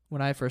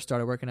when I first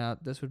started working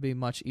out, this would be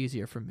much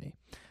easier for me.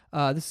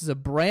 This is a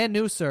brand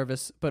new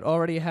service, but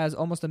already has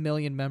almost 1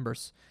 million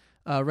members.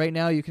 Right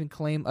now, you can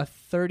claim a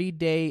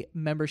 30-day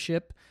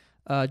membership.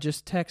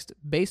 Just text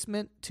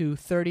basement to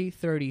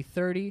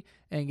 303030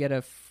 and get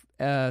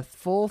a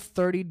full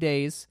 30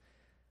 days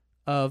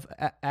of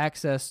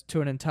access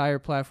to an entire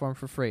platform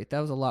for free. That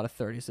was a lot of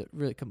 30s. It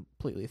really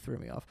completely threw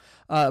me off.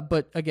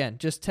 But again,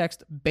 just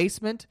text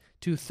basement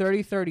to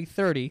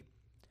 303030,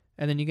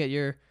 and then you get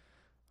your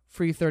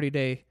free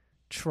 30-day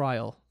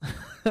trial.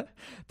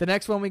 The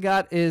next one we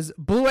got is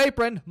Blue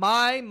Apron,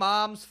 my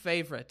mom's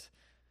favorite.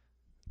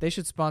 They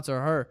should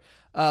sponsor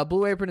her.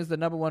 Blue Apron is the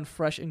 #1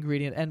 fresh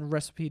ingredient and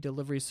recipe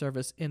delivery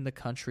service in the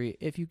country.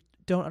 If you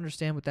don't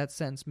understand what that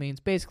sentence means,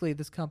 basically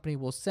this company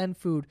will send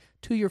food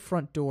to your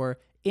front door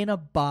in a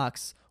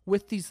box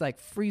with these like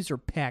freezer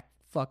packed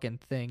fucking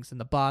things in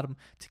the bottom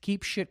to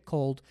keep shit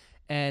cold,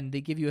 and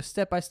they give you a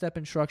step-by-step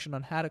instruction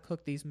on how to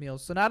cook these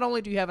meals. So not only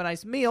do you have a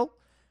nice meal,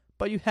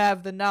 but you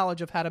have the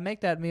knowledge of how to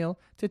make that meal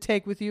to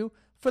take with you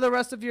for the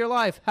rest of your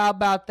life. How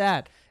about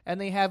that?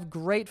 And they have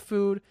great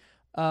food.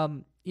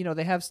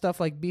 They have stuff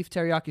like beef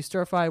teriyaki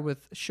stir fry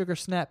with sugar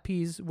snap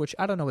peas, which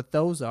I don't know what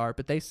those are,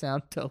 but they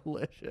sound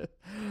delicious.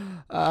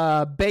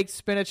 Baked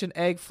spinach and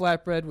egg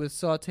flatbread with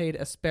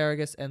sauteed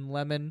asparagus and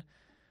lemon.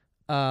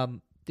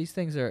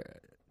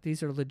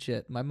 These are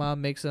legit. My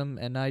mom makes them,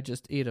 and I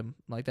just eat them.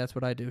 Like, that's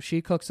what I do.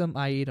 She cooks them,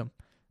 I eat them.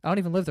 I don't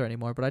even live there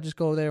anymore, but I just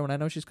go there when I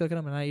know she's cooking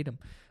them, and I eat them.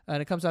 And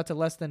it comes out to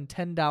less than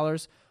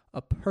 $10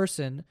 a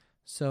person,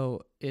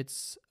 so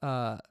it's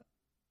a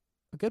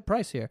good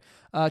price here.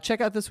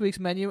 Check out this week's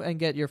menu and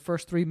get your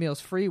first 3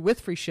 meals free with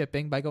free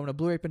shipping by going to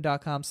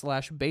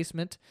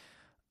blueapron.com/basement.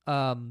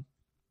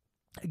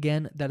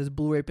 Again, that is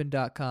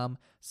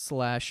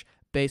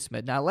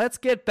blueapron.com/basement. Now, let's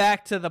get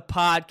back to the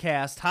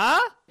podcast, huh?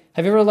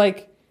 Have you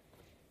ever,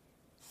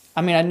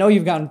 I know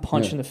you've gotten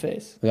punched in the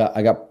face.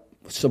 I got,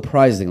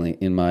 surprisingly,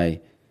 in my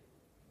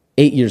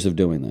 8 years of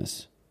doing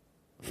this,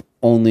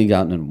 only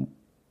gotten in,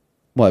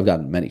 I've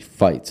gotten many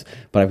fights,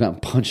 but I've gotten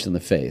punched in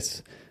the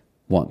face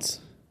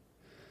once.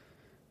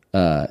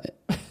 Of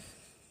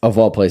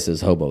all places,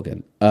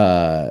 Hoboken.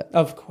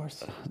 Of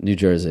course. New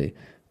Jersey.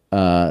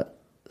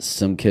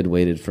 Some kid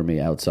waited for me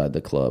outside the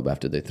club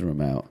after they threw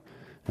him out.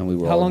 And we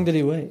were How long did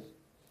he wait?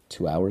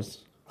 2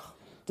 hours.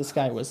 This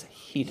guy was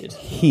heated.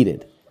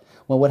 Heated.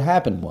 Well, what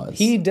happened was...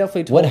 He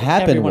definitely told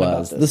everyone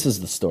about this. This is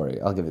the story.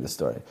 I'll give you the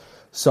story.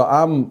 So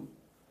I'm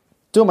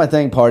doing my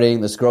thing, partying.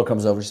 This girl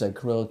comes over. She's like,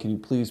 Kirill, can you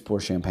please pour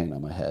champagne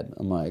on my head?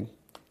 I'm like,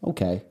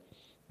 okay.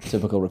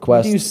 Typical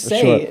request. What do you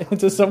say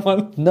to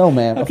someone? No,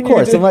 man. Of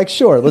course. I'm like,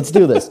 sure, let's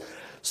do this.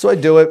 So I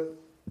do it.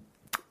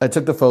 I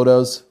took the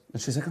photos.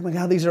 And she's like, oh, my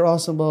God, these are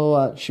awesome. Blah,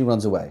 blah, blah. She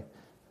runs away.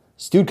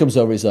 This dude comes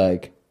over. He's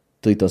like,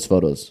 delete those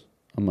photos.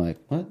 I'm like,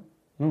 what?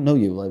 I don't know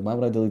you. Like, why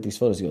would I delete these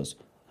photos? He goes,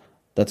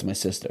 that's my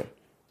sister.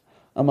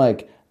 I'm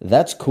like,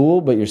 that's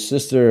cool, but your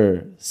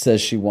sister says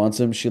she wants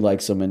him, she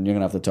likes him, and you're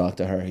going to have to talk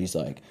to her. He's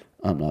like,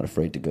 I'm not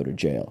afraid to go to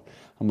jail.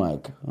 I'm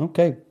like,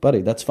 okay, buddy,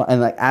 that's fine.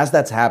 And as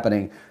that's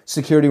happening,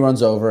 security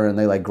runs over, and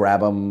they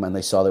grab him, and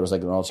they saw there was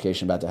an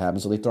altercation about to happen,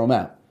 so they throw him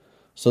out.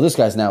 So this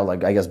guy's now,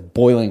 I guess,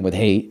 boiling with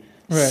hate,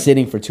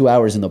 sitting for 2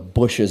 hours in the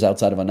bushes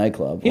outside of a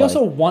nightclub. He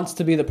also wants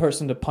to be the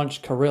person to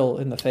punch Kirill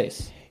in the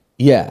face.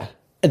 Yeah.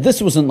 And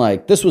this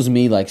wasn't this was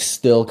me,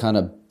 still kind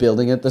of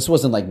building it. This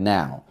wasn't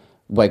now.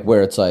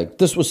 Where it's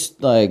this was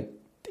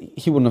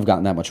he wouldn't have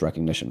gotten that much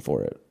recognition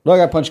for it.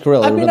 I punched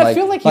Kirill. I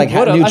feel like he would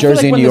have. New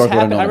Jersey and New York would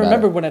have known I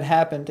remember when it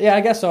happened. Yeah,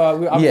 I guess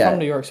so. I'm from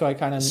New York, so I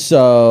kind of...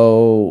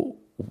 So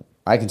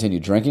I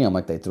continued drinking. I'm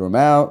like, they threw him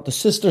out. The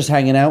sister's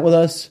hanging out with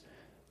us.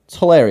 It's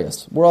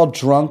hilarious. We're all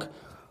drunk.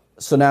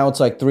 So now it's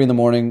 3 in the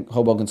morning.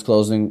 Hoboken's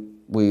closing.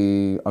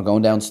 We are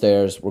going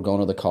downstairs. We're going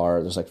to the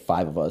car. There's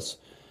 5 of us.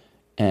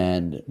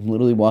 And I'm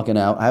literally walking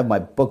out. I have my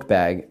book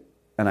bag.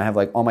 And I have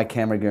all my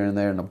camera gear in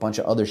there and a bunch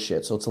of other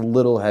shit. So it's a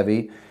little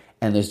heavy.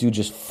 And this dude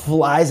just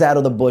flies out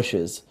of the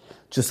bushes.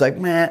 Just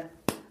meh.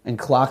 And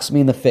clocks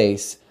me in the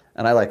face.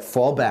 And I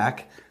fall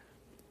back.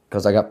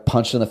 Because I got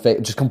punched in the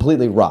face. Just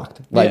completely rocked.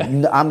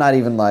 I'm not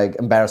even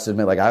embarrassed to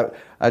admit.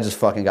 I just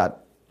fucking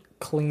got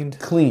cleaned.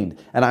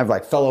 And I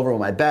fell over with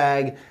my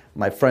bag.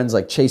 My friends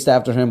chased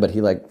after him, but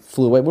he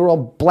flew away. We were all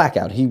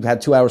blackout. He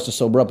had 2 hours to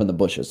sober up in the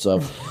bushes. So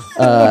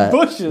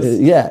bushes.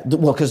 Yeah.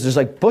 Well, because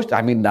there's bush.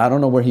 I mean, I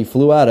don't know where he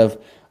flew out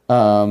of.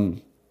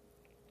 And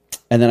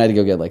then I had to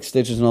go get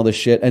stitches and all this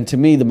shit. And to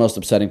me, the most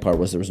upsetting part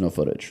was there was no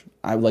footage.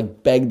 I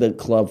begged the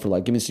club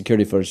for give me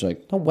security footage.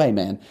 No way,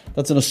 man.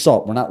 That's an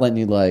assault. We're not letting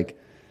you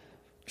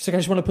She's I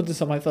just want to put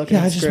this on my fucking.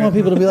 Yeah, I just want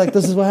people to be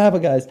this is what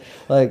happened, guys.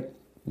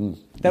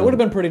 That would have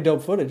been pretty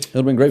dope footage. It would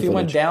have been great if footage. you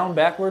went down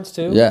backwards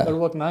too. Yeah, that would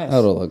look nice.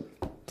 That would look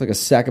like a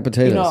sack of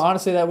potatoes.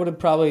 Honestly, that would have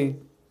probably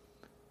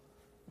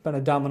been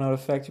a domino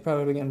effect. You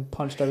probably would have been getting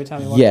punched every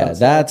time you walked outside.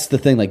 That's the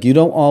thing. You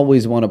don't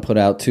always want to put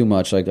out too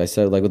much. Like I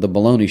said, with the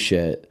baloney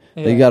shit,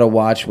 you got to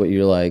watch what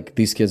you're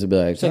These kids would be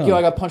it's yo,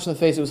 I got punched in the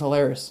face. It was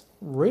hilarious.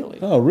 Really?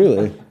 Oh,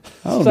 really?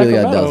 I don't really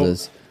think that does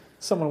this.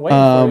 Someone waiting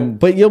for you.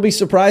 But you'll be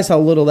surprised how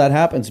little that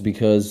happens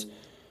because...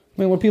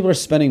 when people are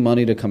spending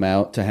money to come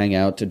out, to hang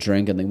out, to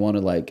drink, and they want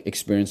to,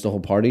 experience the whole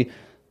party,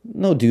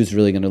 no dude's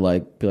really going to,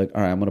 be all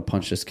right, I'm going to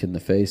punch this kid in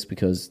the face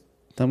because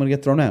I'm going to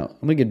get thrown out.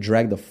 I'm going to get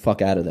dragged the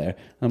fuck out of there.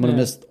 I'm going to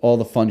miss all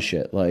the fun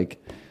shit. And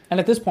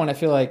at this point, I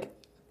feel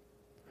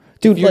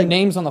dude, if your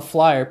name's on the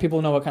flyer,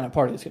 people know what kind of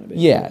party it's going to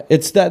be. Yeah,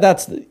 it's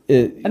that's...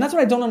 and that's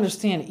what I don't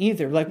understand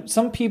either.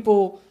 Some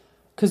people...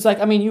 Because,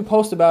 you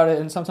post about it,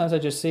 and sometimes I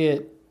just see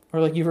it,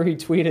 or, you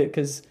retweet it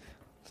because...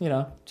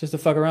 just to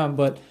fuck around.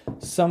 But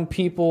some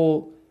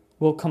people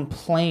will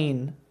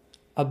complain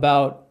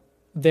about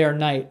their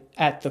night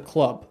at the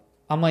club.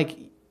 I'm like,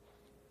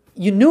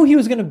 you knew he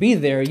was going to be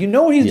there. You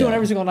know what he's doing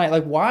every single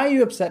night. Why are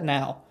you upset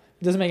now?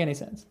 It doesn't make any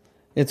sense.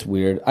 It's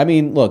weird. I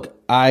mean, look,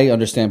 I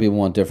understand people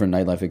want different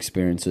nightlife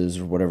experiences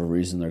or whatever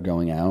reason they're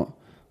going out.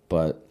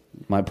 But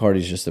my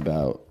party's just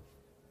about,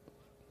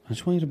 I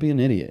just want you to be an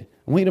idiot.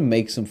 I want you to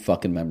make some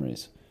fucking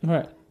memories.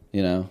 Right.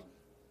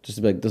 just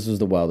to be like, this was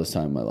the wildest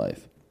time of my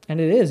life. And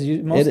it is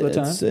most of the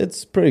time.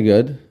 It's pretty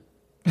good.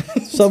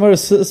 Somewhere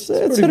it's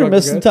hit or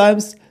miss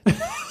sometimes.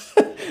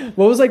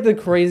 What was like the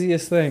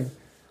craziest thing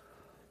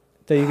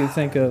that you could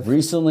think of?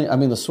 Recently, I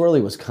mean, the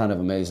swirly was kind of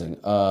amazing.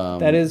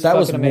 That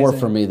was more amazing.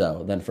 for me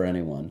though than for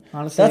anyone.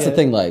 Honestly, that's the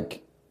thing.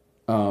 Like,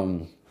 I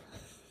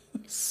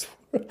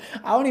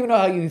don't even know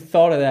how you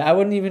thought of that. I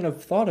wouldn't even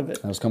have thought of it.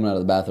 I was coming out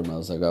of the bathroom. I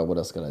was like, oh, what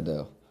else could I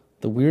do?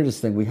 The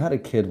weirdest thing, we had a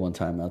kid one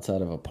time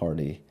outside of a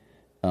party.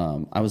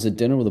 I was at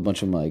dinner with a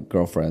bunch of my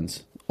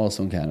girlfriends,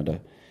 also in Canada,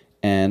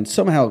 and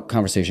somehow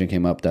conversation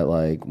came up that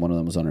like one of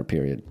them was on her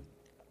period.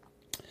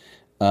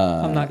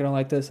 I'm not gonna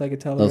like this. I could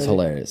tell. That was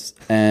hilarious.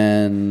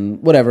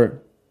 And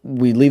whatever,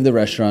 we leave the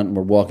restaurant and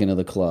we're walking to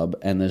the club,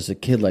 and there's a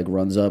kid like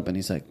runs up and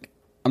he's like,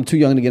 "I'm too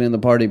young to get in the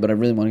party, but I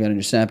really want to get on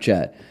your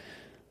Snapchat."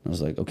 I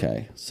was like,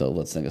 "Okay, so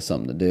let's think of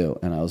something to do."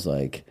 And I was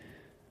like,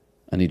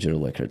 "I need you to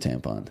lick her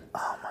tampon."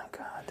 Oh my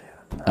god,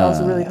 dude! I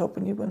was really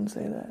hoping you wouldn't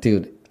say that,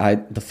 dude.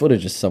 The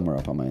footage is somewhere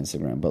up on my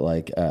Instagram, but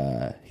like,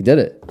 he did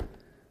it.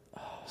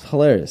 It's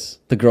hilarious.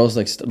 The girls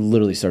like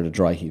literally started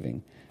dry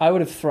heaving. I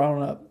would have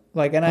thrown up.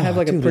 Like, and I have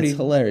like a pretty it's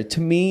hilarious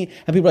to me.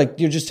 And people are like,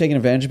 "You're just taking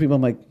advantage of people."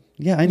 I'm like,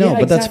 "Yeah, I know, Yeah,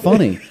 but exactly. that's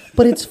funny."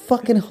 But it's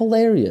fucking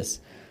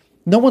hilarious.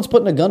 No one's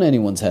putting a gun to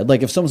anyone's head.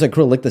 Like, if someone's like,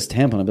 "Girl, lick this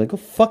tampon," I'd be like, "Go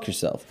fuck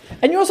yourself."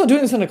 And you're also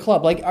doing this in a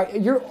club. Like,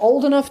 you're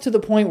old enough to the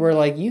point where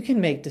like you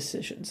can make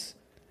decisions.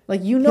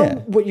 Like, you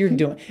know what you're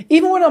doing.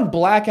 Even when I'm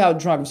blackout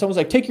drunk, if someone's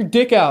like, "Take your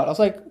dick out," I was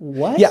like,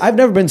 "What?" Yeah, I've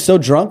never been so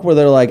drunk where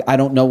they're like, I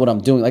don't know what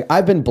I'm doing. Like,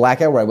 I've been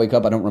blackout where I wake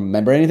up, I don't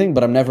remember anything,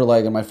 but I'm never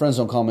like, and my friends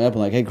don't call me up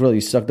and like, "Hey, girl,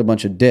 you sucked a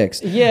bunch of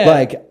dicks." Yeah.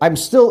 Like, I'm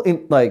still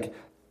in, like,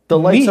 the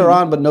lights are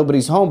on, but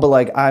nobody's home, but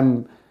like,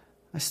 I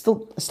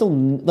still,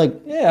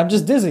 like. Yeah, I'm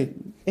just dizzy.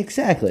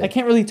 Exactly. I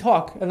can't really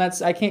talk, and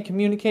I can't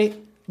communicate.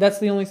 That's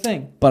the only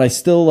thing. But I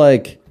still,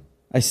 like,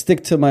 I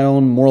stick to my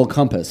own moral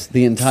compass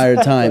the entire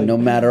time, no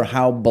matter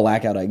how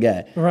blackout I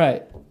get.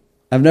 Right.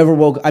 I've never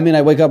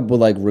I wake up with,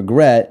 like,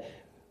 regret,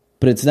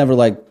 but it's never,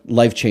 like,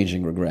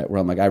 life-changing regret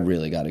where I'm like, I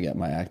really got to get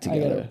my act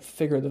together. I got to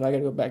figure that I got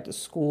to go back to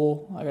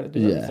school. I got to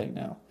do everything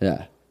now.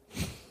 Yeah.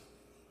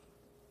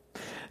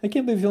 I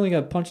can't believe you only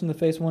got punched in the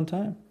face one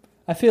time.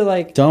 I feel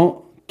like...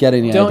 Don't get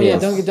any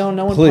ideas. Don't.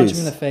 No one punch him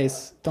in the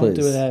face. Don't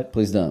do that.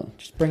 Please don't.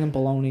 Just bring him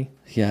bologna.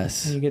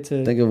 Yes. And you get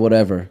to... Think of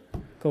whatever.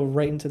 Go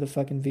right into the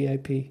fucking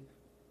VIP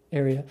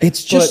area.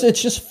 It's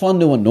just fun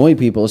to annoy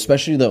people,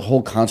 especially the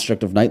whole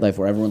construct of nightlife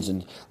where everyone's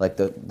in, like,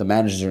 the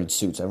managers are in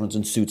suits. Everyone's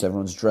in suits.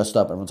 Everyone's dressed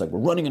up. Everyone's like, we're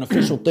running an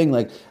official thing.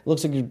 Like, it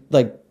looks like you're,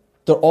 like,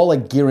 they're all,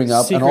 like, gearing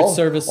up. Secret and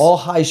Service. All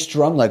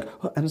high-strung, like,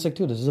 and it's like,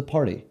 dude, this is a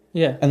party.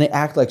 Yeah. And they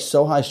act, like,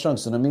 so high-strung.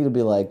 So to me to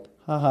be like,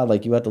 haha,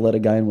 like, you have to let a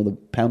guy in with a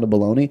pound of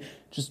bologna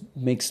just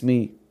makes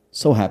me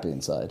so happy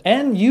inside.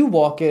 And you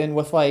walk in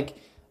with, like,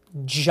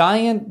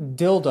 giant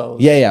dildos.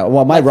 Yeah.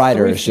 Well, my like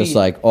rider 3 is just feet.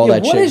 like all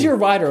that shit. What does your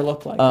rider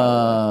look like?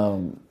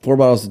 4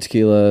 bottles of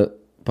tequila,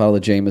 bottle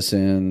of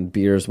Jameson,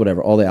 beers,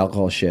 whatever, all the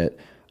alcohol shit.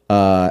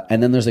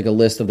 And then there's like a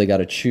list of they got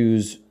to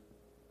choose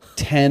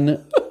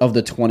 10 of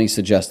the 20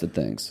 suggested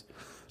things.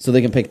 So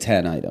they can pick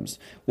 10 items.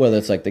 Whether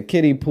it's like the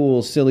kiddie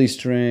pool, silly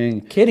string.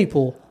 Kiddie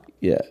pool.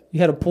 Yeah. You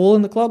had a pool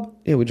in the club?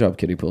 Yeah, we drop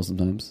kiddie pool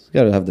sometimes.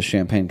 Got to have the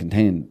champagne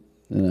contained,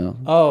 you know.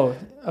 Oh,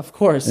 of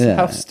course. Yeah.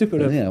 How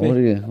stupid of me. Yeah, what do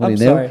you I'm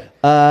do?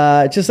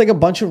 sorry. Just like a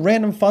bunch of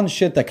random fun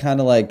shit that kind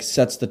of like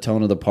sets the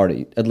tone of the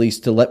party, at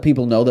least to let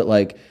people know that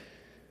like,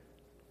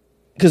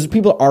 because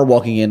people are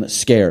walking in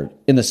scared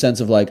in the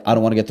sense of like, I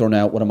don't want to get thrown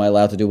out. What am I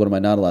allowed to do? What am I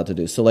not allowed to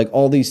do? So like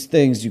all these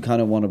things you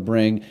kind of want to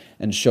bring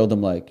and show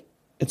them like,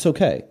 it's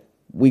okay.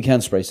 We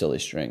can spray silly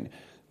string.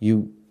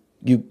 You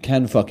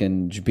can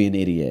fucking be an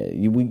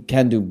idiot. We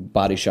can do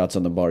body shots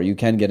on the bar. You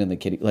can get in the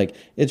kitty. Like,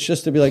 it's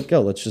just to be like,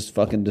 go, let's just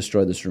fucking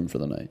destroy this room for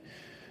the night.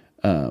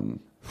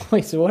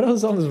 Wait, so what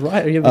else on this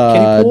rider? You have a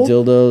kiddie pool?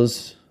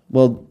 Dildos.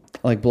 Well,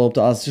 like blow up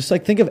dolls. Just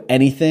like think of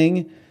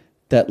anything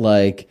that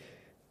like,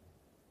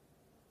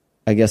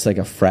 I guess like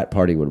a frat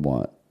party would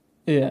want.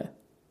 Yeah.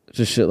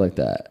 Just shit like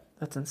that.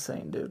 That's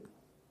insane, dude.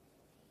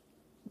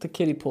 The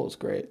kiddie pool is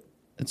great.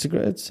 It's a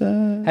great.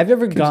 Have you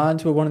ever gone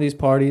to one of these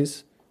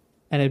parties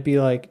and it'd be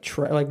like,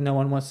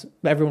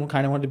 everyone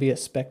kind of wanted to be a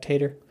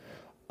spectator?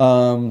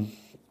 So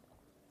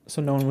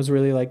no one was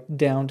really like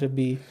down to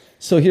be.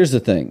 So here's the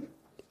thing.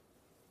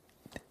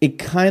 It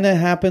kind of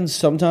happens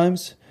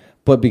sometimes,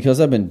 but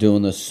because I've been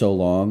doing this so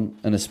long,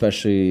 and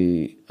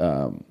especially,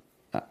 and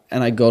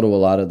I go to a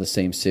lot of the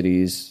same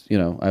cities, you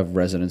know, I have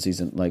residencies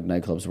in like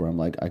nightclubs where I'm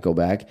like, I go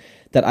back,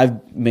 that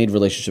I've made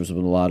relationships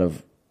with a lot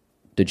of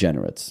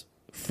degenerates,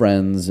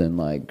 friends and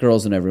like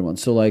girls and everyone.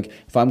 So like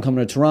if I'm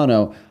coming to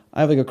Toronto,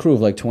 I have like a crew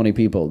of like 20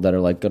 people that are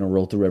like going to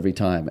roll through every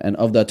time. And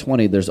of that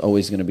 20, there's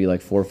always going to be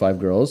like 4 or 5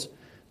 girls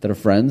that are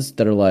friends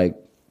that are like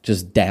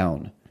just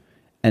down.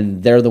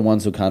 And they're the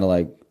ones who kind of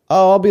like,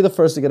 oh, I'll be the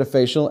first to get a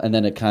facial. And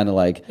then it kind of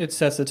like, it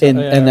sets the tone.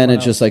 and then it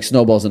just like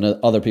snowballs into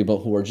other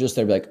people who are just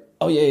there be like,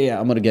 oh yeah,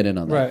 I'm going to get in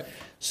on that. Right.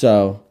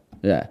 So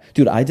yeah,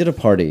 dude, I did a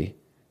party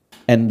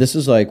and this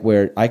is like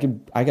where I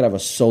could have a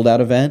sold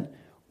out event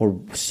or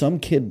some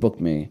kid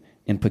booked me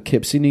in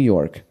Poughkeepsie, New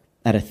York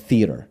at a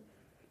theater.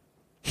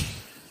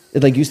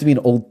 It like used to be an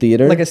old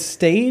theater. Like a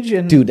stage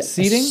and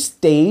seating? A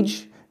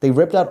stage. They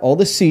ripped out all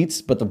the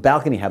seats, but the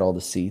balcony had all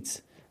the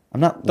seats.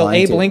 I'm not the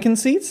lying Abe to you. Lincoln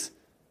seats?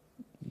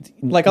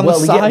 Like on the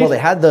side? Yeah,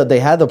 well, they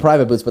had the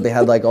private booths, but they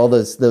had like all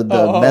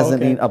the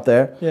mezzanine up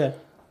there. Yeah.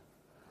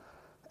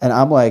 And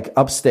I'm like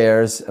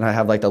upstairs, and I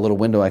have like that little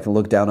window I can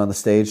look down on the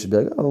stage to be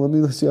like, oh, let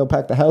me see how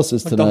packed the house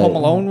is like tonight. The Home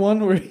Alone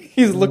one where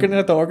he's looking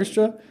at the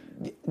orchestra?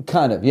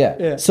 Kind of,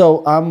 yeah.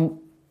 So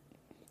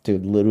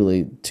dude,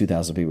 literally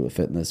 2,000 people would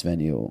fit in this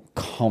venue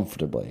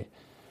comfortably.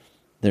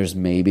 There's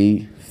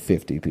maybe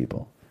 50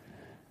 people.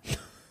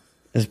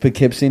 It's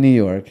Poughkeepsie, New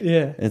York.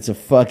 Yeah. It's a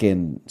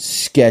fucking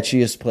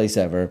sketchiest place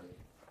ever.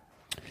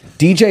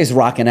 DJ's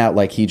rocking out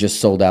like he just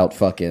sold out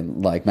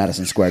fucking like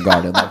Madison Square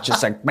Garden. Like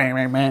just like, bang,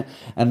 bang, bang.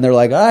 And they're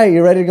like, all right,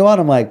 you ready to go on?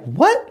 I'm like,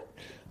 what?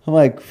 I'm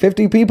like,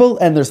 50 people?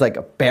 And there's like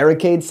a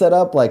barricade set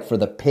up like for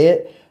the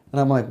pit. And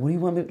I'm like, what do you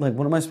want me, like,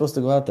 what am I supposed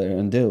to go out there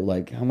and do?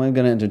 Like, how am I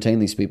going to entertain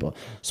these people?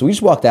 So we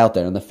just walked out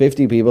there, and the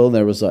 50 people,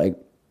 there was like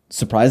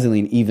surprisingly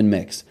an even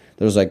mix.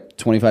 There was like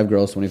 25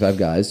 girls, 25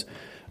 guys.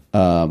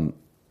 And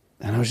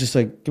I was just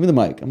like, give me the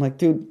mic. I'm like,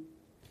 dude,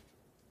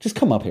 just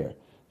come up here.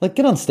 Like,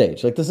 get on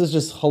stage. Like, this is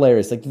just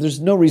hilarious. Like, there's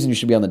no reason you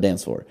should be on the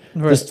dance floor.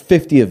 Right. There's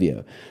 50 of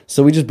you.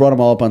 So we just brought them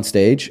all up on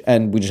stage,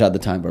 and we just had the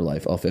time of our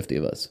life, all 50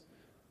 of us.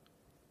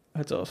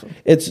 That's awesome.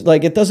 It's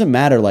like, it doesn't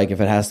matter like if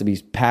it has to be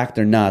packed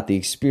or not. The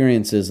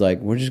experience is like,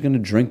 we're just going to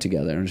drink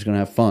together and we're just going to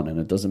have fun. And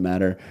it doesn't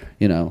matter,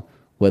 you know,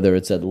 whether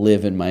it's at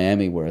Live in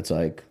Miami where it's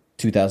like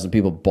 2,000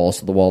 people, balls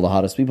to the wall, the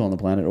hottest people on the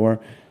planet,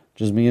 or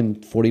just me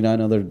and 49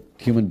 other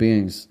human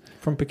beings.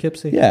 From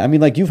Poughkeepsie. Yeah. I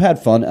mean, like, you've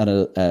had fun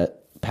at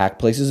packed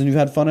places and you've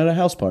had fun at a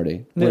house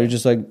party where you're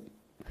just like,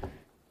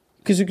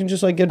 because you can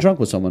just like get drunk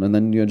with someone and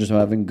then you're just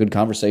having good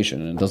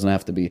conversation and it doesn't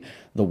have to be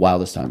the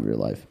wildest time of your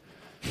life.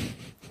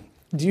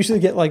 Do you usually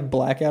get like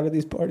blackout at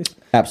these parties?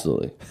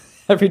 Absolutely.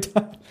 Every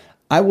time?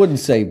 I wouldn't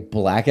say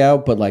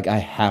blackout, but like I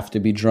have to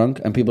be drunk.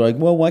 And people are like,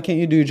 well, why can't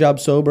you do your job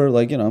sober?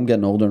 Like, you know, I'm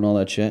getting older and all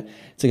that shit.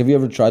 It's like, have you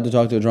ever tried to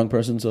talk to a drunk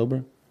person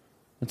sober?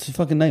 It's a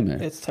fucking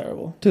nightmare. It's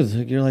terrible. Dude, it's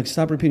like, you're like,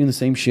 stop repeating the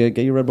same shit.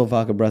 Get your Red Bull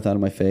vodka breath out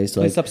of my face.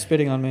 Like, stop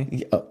spitting on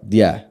me.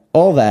 Yeah.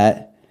 All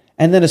that.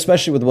 And then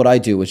especially with what I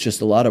do, it's just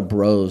a lot of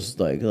bros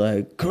like,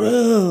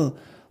 Krill,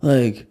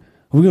 like,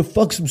 we're going to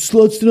fuck some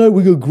sluts tonight.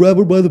 We're going to grab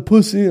her by the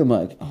pussy. I'm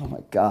like, oh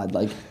my God.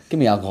 Like, give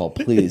me alcohol,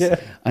 please. Yeah.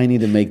 I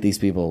need to make these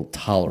people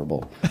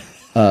tolerable.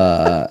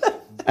 And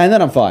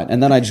then I'm fine.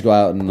 And then I just go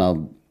out and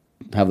I'll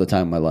have the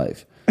time of my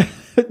life.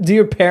 Do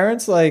your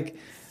parents, like,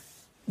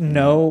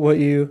 know what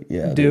you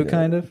do,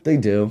 kind of? They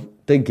do.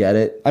 They get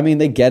it. I mean,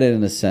 they get it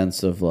in a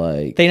sense of,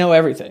 like... They know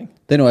everything.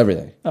 They know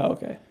everything. Oh,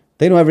 okay.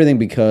 They know everything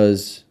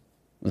because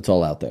it's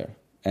all out there.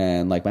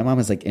 And, like, my mom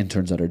has, like,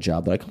 interns at her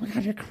job. They're like, oh, my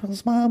God, you're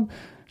Krill's mom.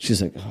 She's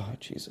like, oh,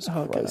 Jesus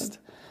Christ. God.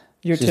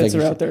 Your tits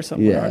are out there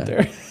somewhere, aren't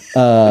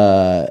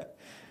there?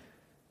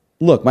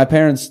 Look, my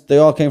parents, they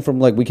all came from,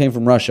 like, we came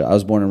from Russia. I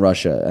was born in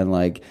Russia. And,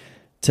 like,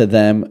 to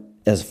them,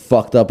 as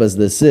fucked up as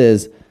this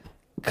is,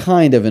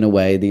 kind of, in a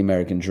way, the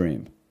American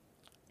dream.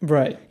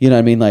 Right. You know what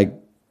I mean? Like,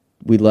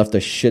 we left a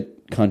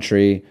shit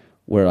country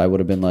where I would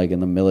have been, like,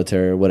 in the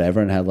military or whatever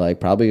and had, like,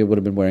 probably would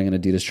have been wearing an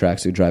Adidas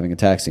tracksuit driving a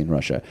taxi in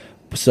Russia.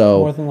 So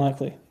more than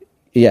likely.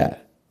 Yeah.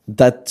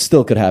 That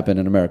still could happen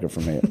in America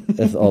for me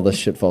if all this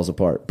shit falls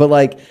apart. But,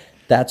 like,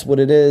 that's what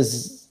it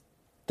is.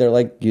 They're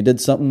like, you did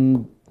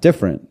something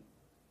different.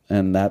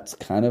 And that's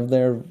kind of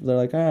they're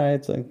like, all right.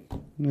 It's like,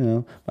 you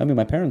know. I mean,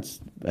 my parents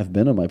have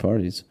been at my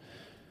parties.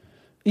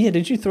 Yeah,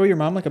 did you throw your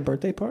mom, like, a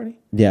birthday party?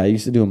 Yeah, I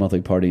used to do a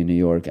monthly party in New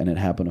York, and it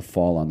happened to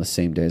fall on the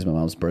same day as my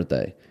mom's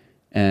birthday.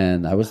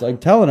 And I was, like,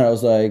 telling her, I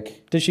was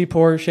like... Did she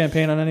pour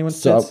champagne on anyone's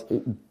tits?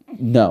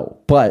 No,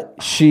 but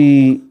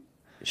she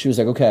was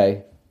like,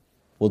 okay,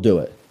 we'll do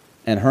it.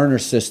 And her and her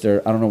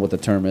sister, I don't know what the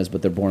term is,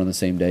 but they're born on the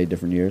same day,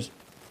 different years.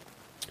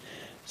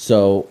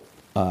 So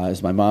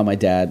it's my mom, my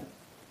dad,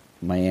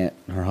 my aunt,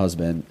 her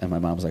husband, and my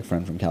mom's like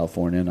friend from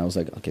California. And I was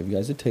like, I'll give you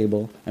guys a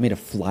table. I made a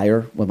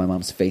flyer with my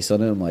mom's face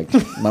on it. I'm like,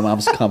 my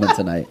mom's coming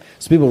tonight.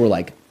 So people were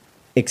like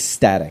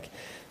ecstatic.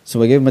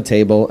 So I gave them a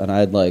table, and I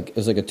had like, it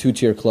was like a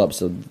 2-tier club.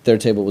 So their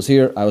table was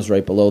here. I was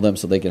right below them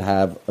so they could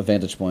have a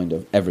vantage point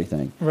of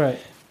everything. Right.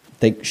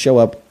 They show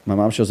up, my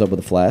mom shows up with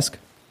a flask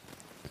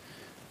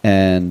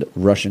and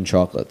Russian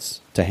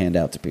chocolates to hand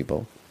out to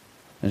people.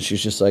 And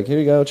she's just like, here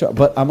you go.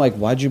 But I'm like,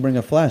 why'd you bring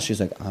a flask? She's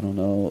like, I don't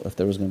know if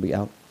there was going to be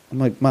out. I'm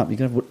like, Mom, you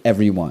can have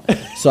whatever you want.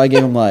 So I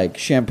gave him like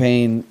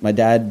champagne. My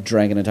dad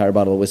drank an entire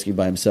bottle of whiskey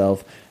by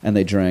himself, and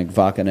they drank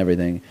vodka and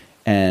everything.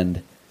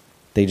 And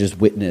they just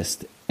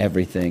witnessed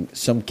everything.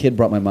 Some kid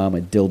brought my mom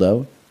a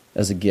dildo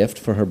as a gift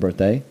for her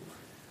birthday.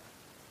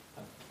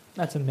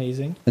 That's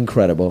amazing.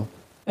 Incredible.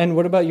 And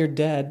what about your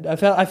dad? I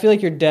feel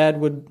like your dad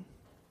would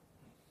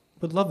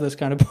love this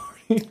kind of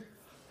party.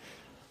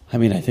 I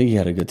mean, I think he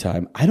had a good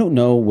time. I don't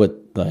know what,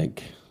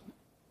 like,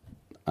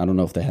 I don't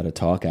know if they had a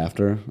talk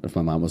after. If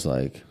my mom was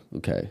like,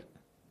 okay,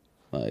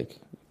 like,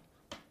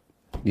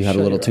 you had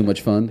a little too much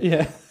fun.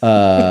 Yeah.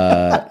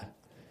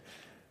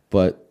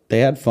 But they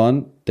had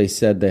fun. They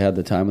said they had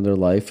the time of their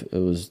life. It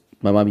was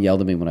My mom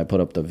yelled at me when I put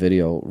up the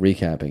video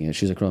recapping it.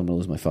 She's like, "Girl, I'm gonna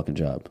lose my fucking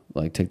job.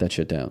 Like, take that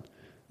shit down."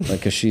 Like,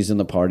 because she's in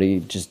the party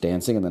just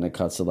dancing, and then it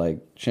cuts to like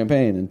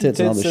champagne and tits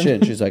and all this shit.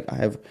 And she's like, "I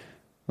have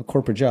a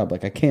corporate job.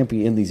 Like, I can't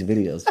be in these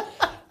videos."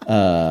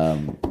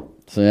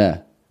 So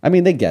yeah, I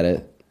mean, they get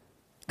it,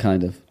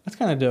 kind of. That's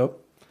kind of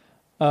dope.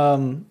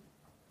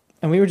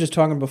 And we were just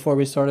talking before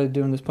we started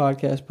doing this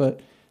podcast, but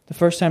the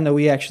first time that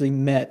we actually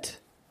met,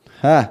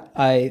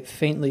 I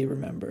faintly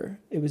remember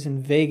it was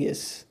in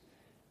Vegas,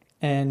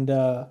 and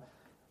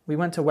we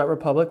went to Wet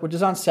Republic, which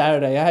is on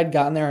Saturday. I had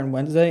gotten there on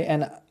Wednesday,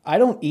 and I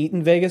don't eat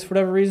in Vegas for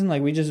whatever reason.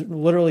 Like, we just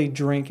literally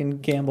drink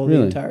and gamble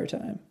the entire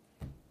time.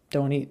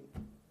 Don't eat.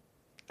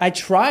 I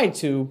tried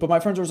to, but my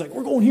friends were like,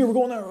 "We're going here, we're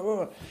going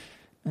there,"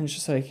 and it's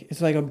just like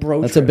it's like a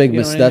bro. That's trip, a big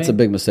you know that's a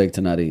big mistake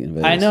to not eat in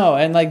Vegas. I know,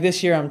 and like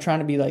this year, I'm trying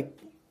to be like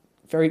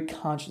very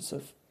conscious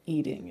of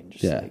eating and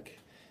just like,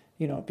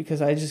 you know,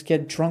 because I just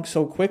get drunk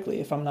so quickly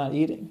if I'm not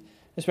eating.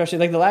 Especially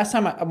like the last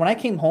time when I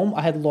came home,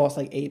 I had lost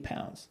like 8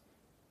 pounds.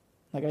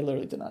 Like, I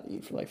literally did not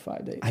eat for like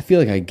 5 days. I feel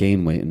like I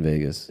gain weight in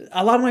Vegas.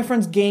 A lot of my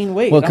friends gain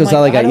weight. Well, because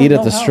I eat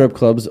at the strip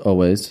clubs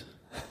always.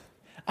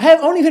 I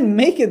don't even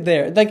make it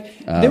there.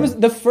 Like, there was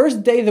the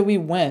first day that we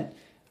went,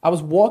 I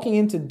was walking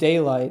into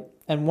Daylight,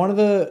 and one of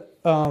the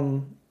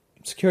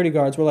security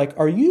guards were like,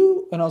 "Are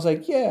you?" And I was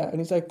like, "Yeah." And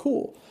he's like,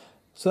 "Cool."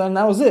 So then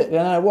that was it.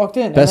 And I walked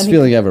in. Best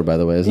feeling ever, by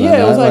the way. Isn't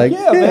it was like,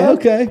 yeah, man.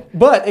 Okay.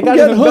 But it got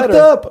even hooked better.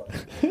 Up.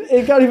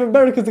 It got even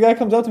better because the guy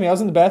comes up to me. I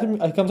was in the bathroom.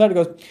 He comes out and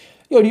goes,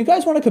 "Yo, do you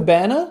guys want a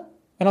cabana?"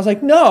 And I was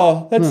like,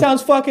 "No, that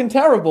sounds fucking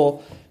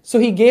terrible." So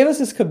he gave us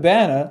this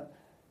cabana,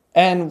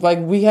 and like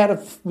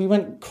we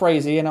went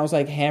crazy, and I was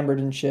like hammered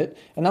and shit.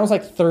 And that was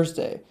like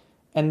Thursday.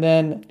 And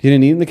then you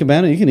didn't eat in the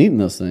cabana? You can eat in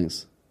those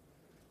things.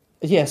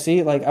 Yeah,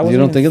 see, like I wasn't you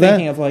don't even think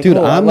thinking of that? like, dude,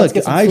 oh, I'm let's like,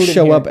 get some I food in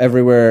show here. up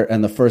everywhere,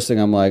 and the first thing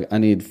I'm like, I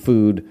need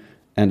food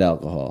and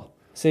alcohol.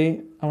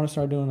 See, I want to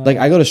start doing that. Like,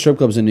 I go to strip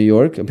clubs in New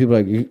York, and people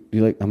are like, you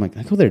like, I'm like,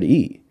 I go there to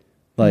eat.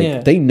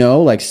 Like, they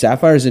know, like,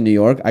 Sapphire's in New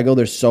York. I go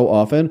there so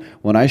often.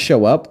 When I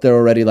show up, they're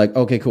already like,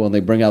 okay, cool. And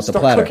they bring out the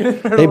platter.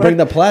 They bring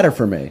the platter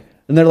for me.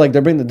 And they're like, they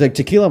bring the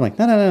tequila. I'm like,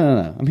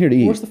 no. I'm here to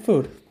eat. Where's the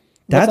food?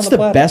 That's the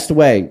best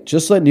way.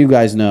 Just letting you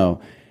guys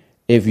know,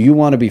 if you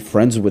want to be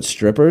friends with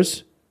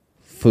strippers,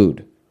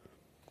 food.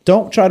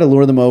 Don't try to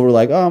lure them over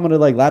like, oh, I'm going to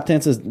like lap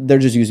dances. They're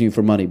just using you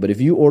for money. But if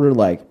you order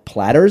like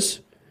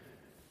platters,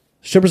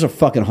 strippers are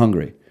fucking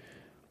hungry.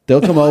 They'll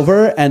come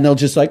over and they'll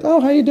just like, oh,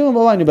 how you doing? And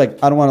you'll be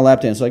like, I don't want a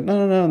lap dance. Like,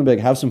 no. And they'll be like,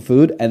 have some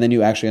food. And then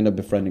you actually end up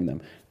befriending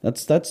them.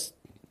 That's a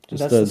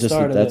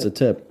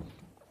tip.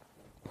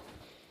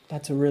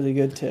 That's a really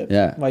good tip.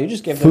 Yeah. Wow, you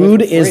just gave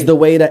food is the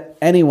way to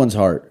anyone's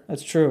heart.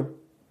 That's true.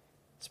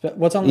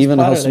 What's on this even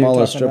platter how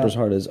small a stripper's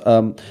heart is.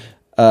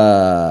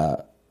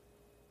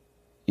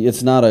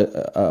 It's not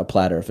a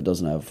platter if it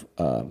doesn't have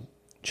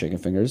chicken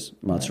fingers,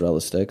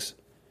 mozzarella sticks.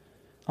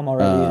 I'm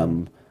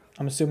already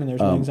I'm assuming there's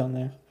wings on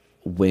there.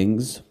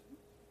 Wings,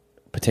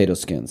 potato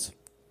skins.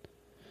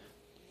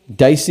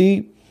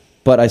 Dicey,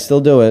 but I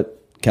still do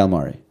it.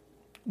 Calamari.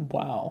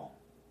 Wow.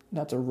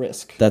 That's a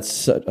risk.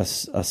 That's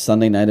a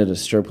Sunday night at a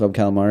strip club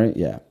calamari?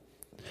 Yeah.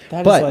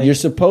 But you're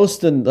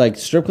supposed to, like,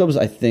 strip clubs,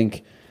 I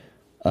think,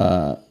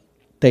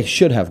 they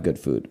should have good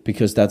food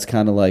because that's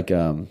kind of like,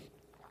 I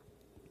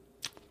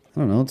don't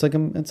know, it's like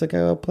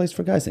a place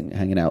for guys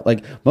hanging out.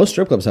 Like, most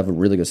strip clubs have a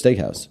really good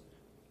steakhouse.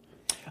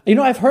 You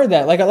know, I've heard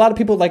that. Like, a lot of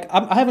people, like,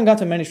 I haven't gone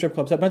to many strip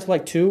clubs. I've been to,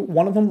 like, 2.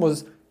 One of them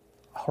was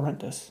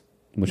horrendous.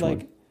 Which like,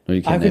 one? No,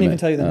 you can't I couldn't name even it.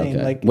 tell you the name.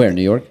 Okay. Like, where,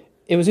 New York?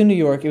 It was in New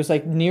York. It was,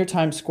 like, near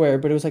Times Square,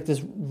 but it was, like, this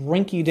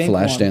rinky-dink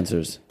Flash one.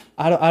 dancers.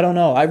 I don't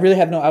know. I really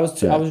have no... I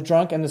was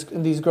drunk, and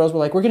these girls were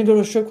like, we're going to go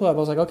to a strip club. I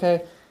was like,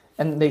 okay.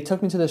 And they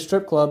took me to the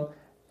strip club,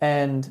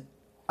 and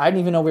I didn't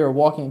even know we were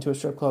walking into a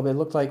strip club. It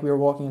looked like we were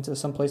walking into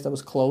some place that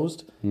was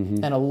closed,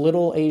 and a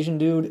little Asian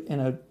dude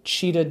in a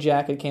cheetah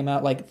jacket came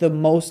out, like the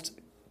most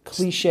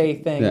cliche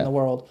thing in the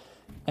world.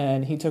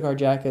 And he took our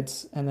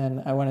jackets, and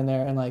then I went in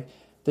there, and like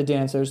the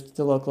dancers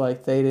still looked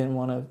like they didn't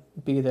want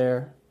to be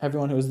there.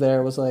 Everyone who was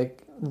there was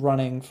like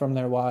running from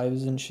their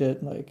wives and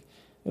shit. Like,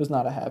 it was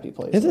not a happy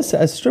place.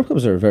 Strip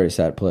clubs are a very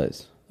sad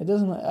place. It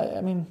doesn't. Not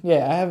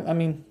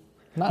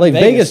like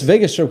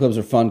Vegas strip clubs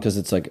are fun because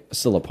it's like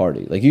still a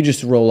party. Like, you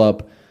just roll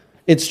up.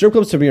 It's strip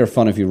clubs to me are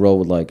fun if you roll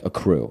with like a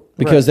crew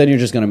because then you're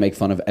just going to make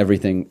fun of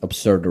everything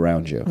absurd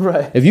around you.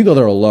 Right. If you go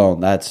there alone,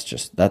 that's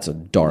a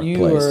dark place.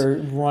 You are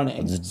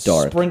running, it's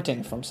dark,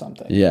 sprinting from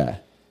something. Yeah.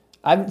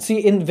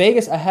 In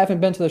Vegas, I haven't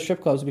been to the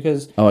strip clubs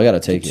because I got to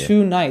take you.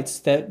 2 nights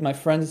that my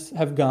friends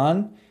have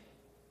gone,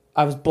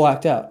 I was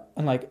blacked out.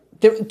 And like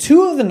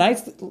 2 of the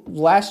nights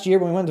last year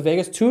when we went to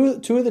Vegas, two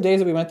of the days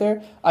that we went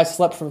there, I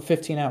slept for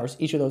 15 hours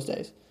each of those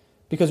days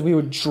because we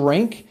would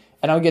drink.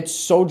 And I would get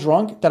so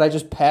drunk that I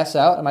just pass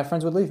out, and my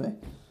friends would leave me.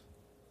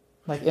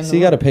 Like, you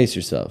got to pace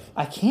yourself.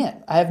 I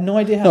can't. I have no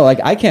idea how. No, like,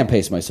 I can't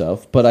pace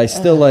myself, but I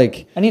still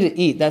like. I need to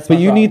eat. That's. But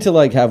you need to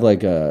like have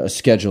like a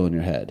schedule in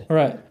your head,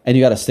 right? And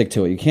you got to stick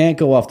to it. You can't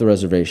go off the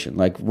reservation.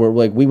 Like,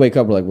 we wake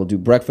up, we're like, we'll do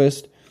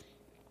breakfast,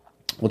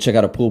 we'll check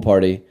out a pool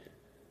party,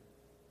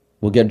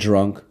 we'll get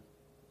drunk,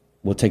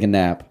 we'll take a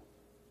nap,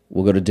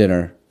 we'll go to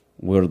dinner,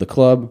 we'll go to the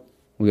club,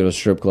 we go to a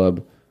strip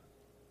club,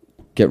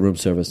 get room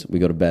service, we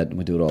go to bed, and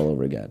we do it all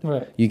over again.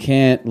 Right. You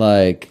can't,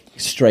 like,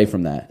 stray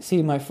from that.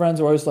 See, my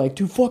friends are always like,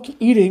 dude, fuck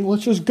eating,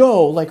 let's just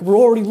go. Like, we're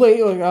already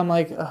late. Like, I'm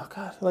like, oh,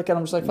 God. Like, and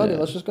I'm just like, fuck it,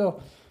 let's just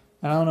go.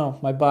 And I don't know.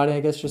 My body, I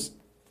guess, just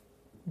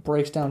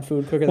breaks down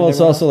food quicker than Well, it's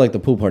everyone also like the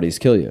pool parties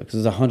kill you because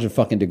it's 100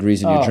 fucking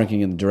degrees and you're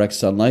drinking in direct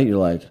sunlight. You're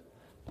like...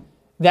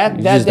 That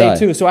you day, die.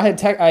 too. So I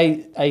had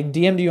I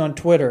DM'd you on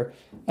Twitter,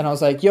 and I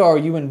was like, yo, are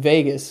you in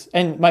Vegas?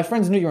 And my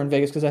friends knew you were in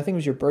Vegas because I think it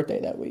was your birthday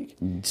that week.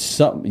 Yes,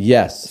 Something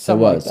it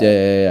was. Like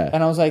Yeah.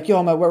 And I was like, yo,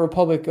 I'm at Wet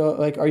Republic.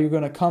 Like, are you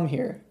going to come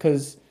here?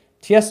 Because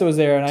Tiesto was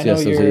there, and I know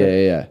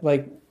you're...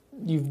 Like,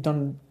 you've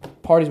done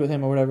parties with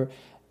him or whatever.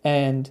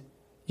 And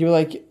you were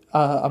like...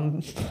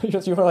 I'm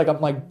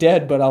like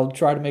dead, but I'll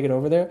try to make it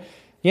over there.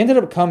 He ended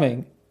up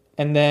coming,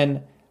 and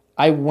then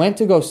I went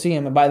to go see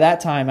him, and by that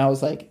time I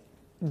was like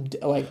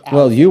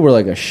well, you were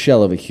like a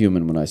shell of a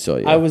human when I saw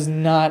you. I was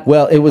not.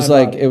 Well, it was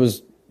like body. it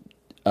was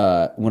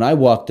when I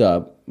walked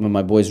up when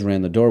my boys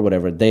ran the door,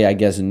 whatever. They I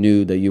guess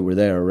knew that you were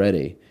there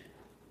already.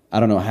 I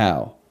don't know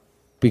how,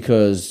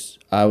 because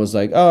I was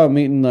like, oh, I'm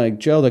meeting like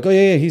Joe. Like, oh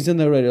yeah, he's in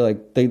there already.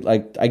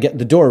 Like I get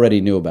the door already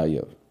knew about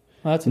you.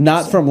 Well, that's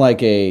not from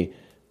like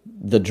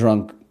the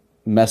drunk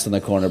mess in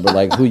the corner, but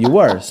like who you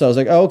were. So I was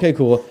like, oh, okay,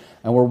 cool.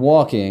 And we're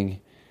walking,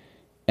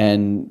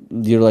 and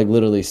you're like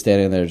literally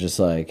standing there, just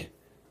like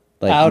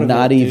out of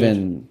not it,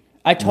 even. Dude.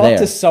 I talked there.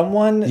 To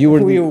someone who you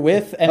were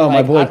with, and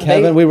my boy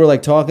Kevin. We were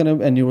like talking to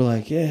him, and you were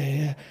like,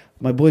 yeah,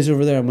 my boy's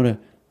over there. I'm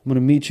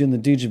gonna meet you in the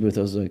DJ booth.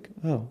 I was like,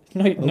 oh,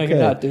 no, you're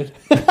not, dude.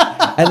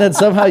 And then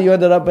somehow you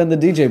ended up in the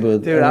DJ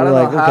booth, dude. I don't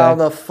know how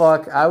the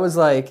fuck I was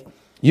like.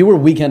 You were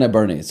Weekend at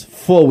Bernie's,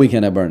 full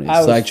Weekend at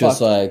Bernie's, like just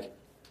like.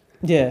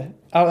 Yeah,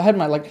 I had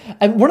my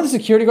one of the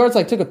security guards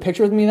like took a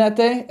picture with me that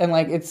day, and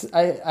like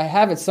I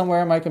have it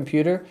somewhere on my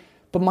computer,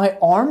 but my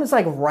arm is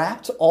like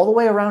wrapped all the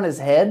way around his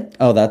head.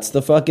 Oh, that's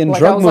the fucking like,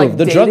 drug move. Like,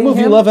 the drug move,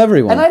 you love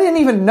everyone. And I didn't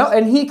even know,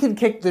 and he could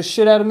kick the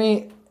shit out of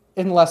me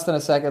in less than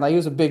a second. Like he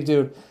was a big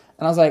dude,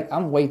 and I was like,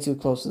 I'm way too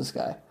close to this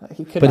guy. Like,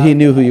 he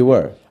knew who you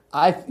were.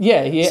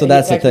 So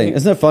that's the thing.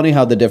 Isn't it funny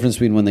how the difference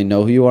between when they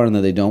know who you are and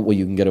then they don't, what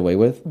you can get away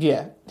with?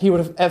 Yeah, he would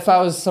have. If I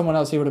was someone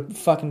else, he would have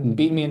fucking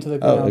beat me into the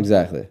ground. Oh,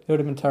 exactly. It would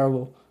have been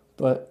terrible.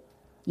 But,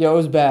 it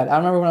was bad. I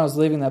remember when I was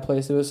leaving that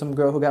place, there was some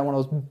girl who got one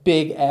of those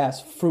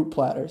big-ass fruit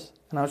platters.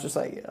 And I was just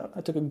like,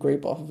 I took a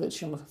grape off of it.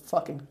 She almost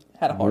fucking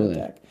had a heart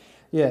attack.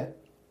 Yeah.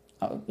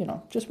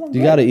 Just one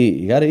You got to eat.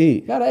 You got to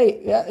eat. Gotta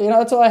eat. Yeah,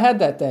 that's all I had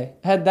that day.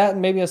 I had that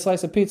and maybe a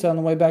slice of pizza on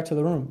the way back to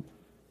the room.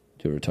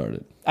 You're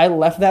retarded. I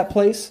left that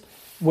place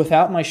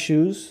without my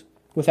shoes,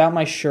 without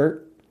my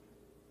shirt.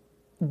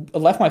 I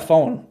left my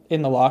phone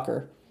in the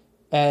locker.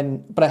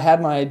 But I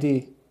had my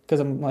ID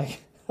because I'm like...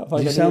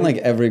 You sound like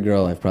every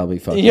girl I've probably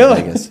fucked in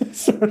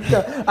Vegas.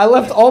 I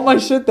left all my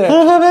shit there. I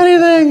don't have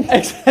anything.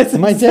 That's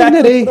my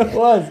exactly dignity.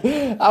 What it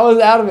was. I was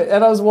out of it,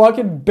 and I was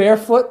walking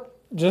barefoot,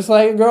 just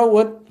like a girl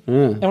would.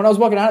 And when I was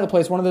walking out of the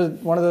place, one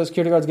of the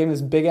security guards gave me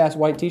this big ass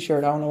white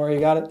T-shirt. I don't know where he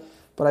got it,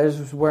 but I just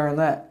was wearing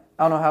that.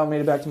 I don't know how I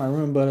made it back to my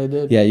room, but I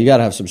did. Yeah, you got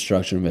to have some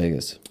structure in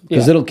Vegas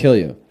because it'll kill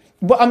you.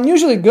 But I'm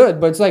usually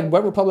good, but it's like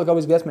Wet Republic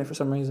always gets me for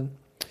some reason.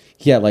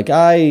 Yeah, like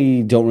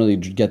I don't really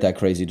get that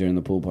crazy during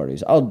the pool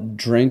parties. I'll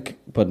drink,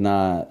 but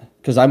not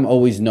because I'm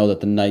always know that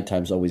the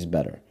nighttime's always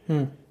better.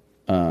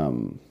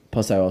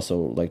 Plus, I also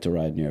like to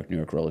ride New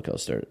York roller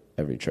coaster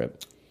every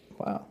trip.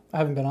 Wow, I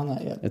haven't been on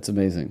that yet. It's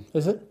amazing.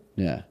 Is it?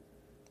 Yeah.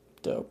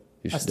 Dope.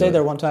 I stayed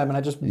there one time and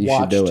I just watched. You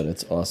should do it.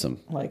 It's awesome.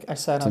 Like I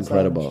sat. It's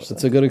incredible.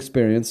 It's a good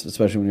experience,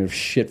 especially when you're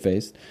shit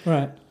faced.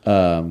 Right.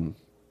 I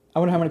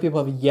wonder how many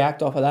people have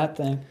yacked off of that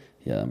thing.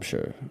 Yeah, I'm sure.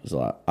 It was a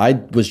lot. I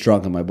was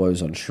drunk and my boy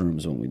was on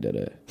shrooms when we did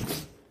it.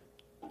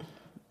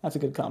 That's a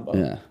good combo.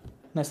 Yeah.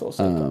 Nice little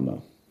safe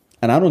combo.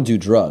 And I don't do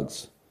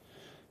drugs.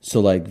 So,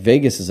 like,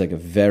 Vegas is, like, a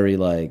very,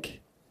 like...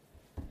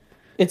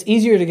 It's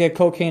easier to get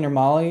cocaine or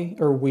Molly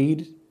or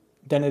weed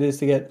than it is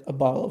to get a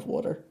bottle of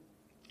water.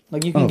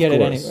 Like, you can get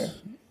it anywhere.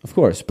 Of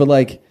course. But,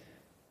 like,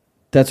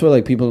 that's why,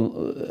 like,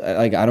 people...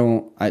 Like,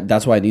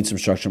 that's why I need some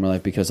structure in my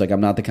life because, like,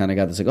 I'm not the kind of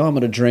guy that's like, oh, I'm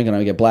going to drink and I'm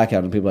going to get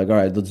blackout. And people are like,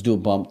 all right, let's do a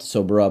bump to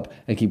sober up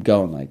and keep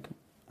going. Like,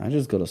 I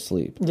just go to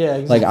sleep. Yeah,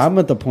 exactly. Like, I'm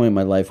at the point in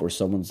my life where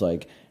someone's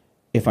like,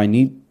 if I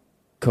need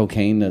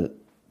cocaine,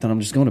 then I'm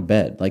just going to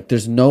bed. Like,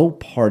 there's no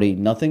party,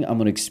 nothing I'm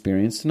going to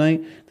experience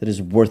tonight that is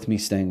worth me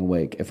staying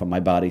awake if my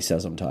body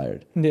says I'm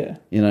tired. Yeah.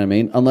 You know what I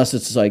mean? Unless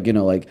it's like,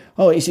 like,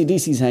 oh,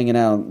 AC/DC's hanging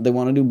out. They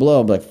want to do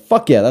blow. I'm like,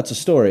 fuck yeah, that's a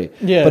story.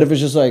 Yeah. But if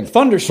it's just like...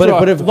 Thunderstruck.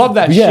 Love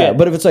that shit. Yeah,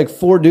 but if it's like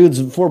 4 dudes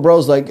and 4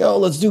 bros like, oh,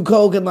 let's do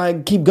coke and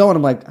like keep going.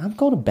 I'm like, I'm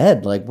going to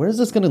bed. Like, where's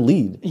this going to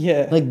lead?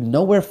 Yeah. Like,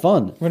 nowhere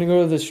fun. We're going to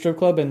go to the strip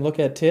club and look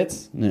at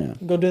tits? Yeah.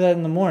 Go do that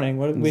in the morning.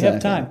 We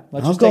have time.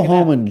 I'll go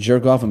home and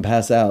jerk off and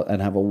pass out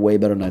and have a way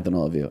better night than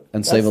all of you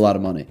and save a lot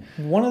of money.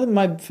 One of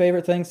my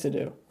favorite things to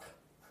do.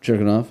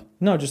 Jerking off?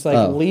 No, just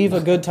like leave a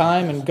good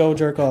time and go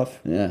jerk off.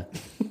 Yeah.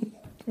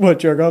 What,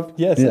 jerk off?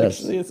 Yes.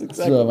 Actually, it's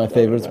exactly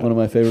it's one of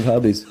my favorite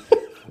hobbies.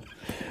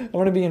 I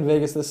want to be in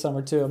Vegas this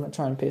summer too. I'm not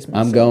trying to pace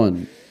myself. I'm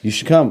going. You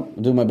should come.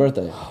 I'll do my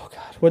birthday. Oh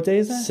God, What day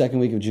is that? Second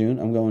week of June.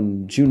 I'm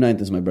going. June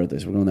 9th is my birthday,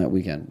 so we're going that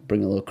weekend.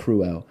 Bring a little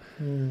crew out.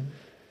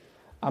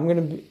 I'm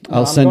gonna be.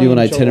 I'll send you an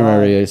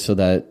itinerary so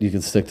that you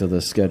can stick to the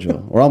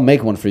schedule, or I'll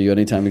make one for you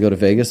anytime you go to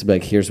Vegas. Be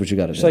like, here's what you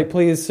got to do. Just like,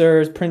 please,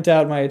 sir, print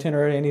out my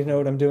itinerary. I need to know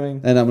what I'm doing.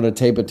 And I'm gonna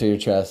tape it to your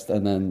chest,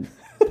 and then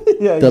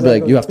yeah, they'll be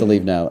like, you have to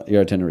leave now.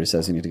 Your itinerary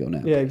says you need to go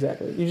now. Yeah,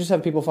 exactly. You just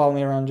have people follow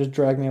me around, just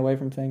drag me away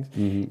from things.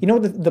 You know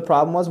what the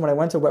problem was when I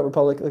went to Wet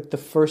Republic? Like the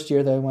first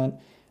year that I went,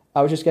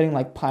 I was just getting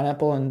like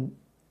pineapple and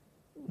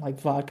like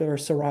vodka or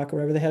Ciroc or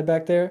whatever they had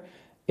back there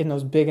in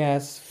those big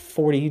ass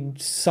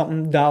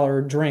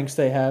 $40-something drinks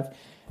they have.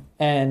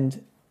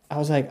 And I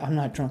was like, I'm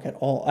not drunk at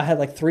all. I had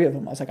like 3 of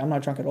them. I was like, I'm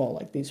not drunk at all.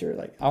 Like these are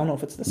like, I don't know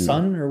if it's the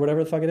sun or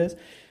whatever the fuck it is.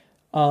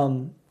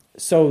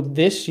 So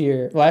last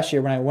year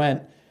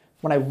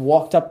when I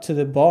walked up to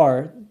the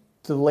bar,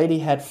 the lady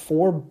had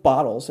 4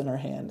 bottles in her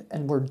hand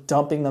and we're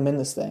dumping them in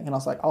this thing. And I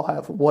was like, I'll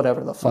have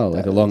whatever the fuck. Oh,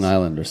 like a Long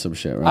Island or some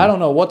shit, right? I don't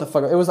know what the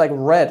fuck. It was like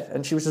red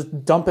and she was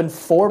just dumping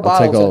 4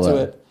 bottles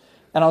into it.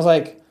 And I was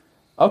like,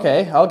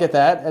 okay, I'll get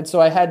that. And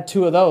so I had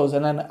 2 of those.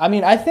 And then, I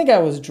mean, I think I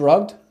was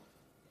drugged.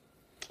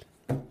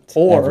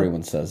 Or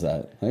everyone says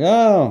that. Like,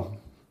 oh.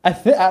 I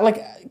have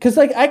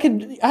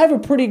a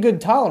pretty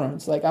good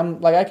tolerance. Like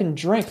I can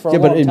drink for a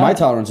long time. Yeah, but my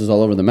tolerance is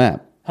all over the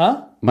map.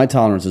 Huh? My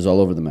tolerance is all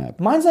over the map.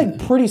 Mine's like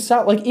pretty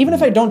solid. Like even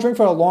if I don't drink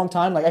for a long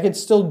time, like I could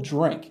still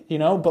drink, you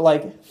know? But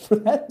like for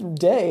that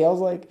day, I was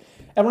like,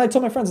 and when I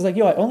told my friends, I was like,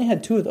 yo, I only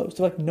had 2 of those.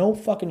 They're like, no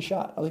fucking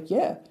shot. I was like,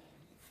 yeah.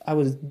 I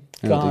was gone.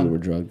 I don't think you were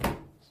drugged.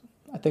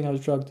 I think I was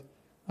drugged.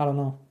 I don't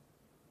know.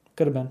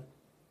 Could have been.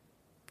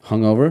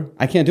 Hungover?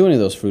 I can't do any of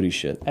those fruity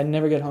shit. I'd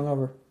never get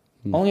hungover.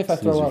 Only if I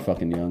throw up. You're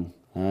fucking young.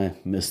 I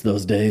miss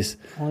those days.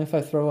 Only if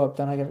I throw up,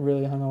 then I get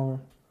really hungover.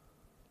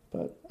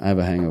 But I have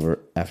a hangover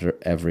after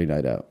every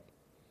night out.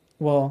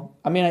 Well,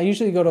 I mean, I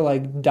usually go to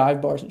like dive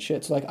bars and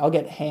shit. So like I'll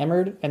get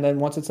hammered, and then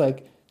once it's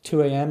like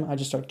 2 a.m., I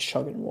just start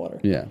chugging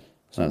water. Yeah,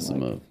 so that's the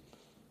move.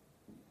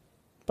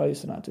 But I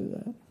used to not do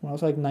that. When I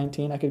was like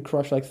 19, I could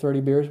crush like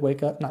 30 beers,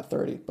 wake up, not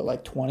 30, but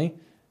like 20,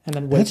 and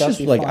then wake up. That's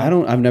just like,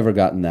 fine. I've never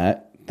gotten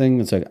that thing.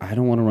 It's like, I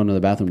don't want to run to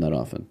the bathroom that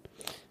often.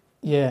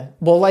 Yeah.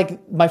 Well,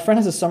 like my friend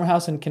has a summer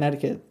house in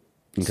Connecticut.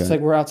 So Okay. it's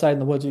like we're outside in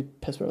the woods, you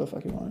piss wherever the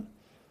fuck you want.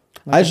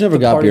 Like, I just never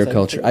got beer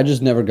culture. I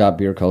just never got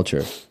beer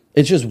culture.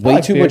 It's just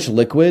way too much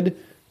liquid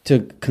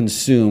to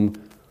consume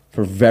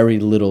for very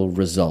little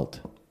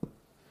result.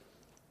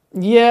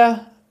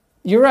 Yeah,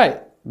 you're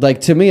right.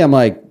 Like, to me, I'm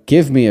like,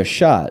 give me a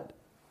shot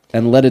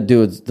and let it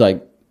do its,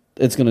 like,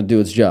 it's going to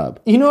do its job.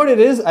 You know what it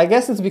is? I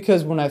guess it's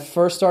because when I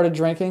first started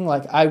drinking,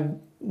 like, I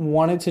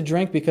wanted to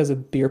drink because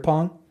of beer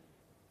pong.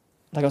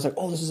 Like, I was like,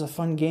 oh, this is a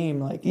fun game.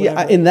 Like,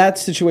 whatever. Yeah, in that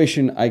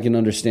situation, I can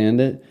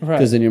understand it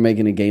because then you're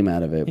making a game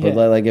out of it. But,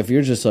 like, if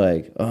you're just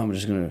like, oh, I'm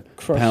just going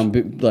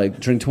to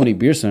drink 20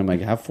 beers, and I'm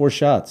like, have 4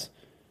 shots.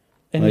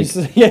 And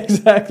like, yeah,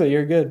 exactly.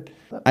 You're good.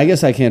 I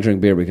guess I can't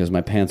drink beer because my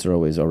pants are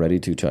always already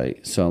too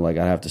tight. So, like,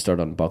 I have to start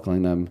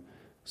unbuckling them.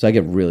 So I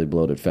get really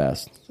bloated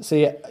fast. So,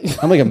 yeah.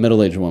 I'm like a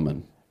middle-aged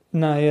woman.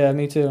 No, yeah,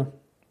 me too.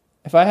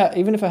 If I have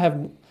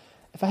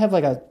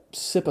like a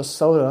sip of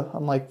soda,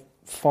 I'm like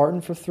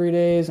farting for 3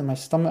 days and my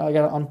stomach, I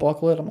got to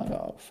unbuckle it. I'm like,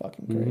 oh,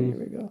 fucking great. Here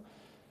we go.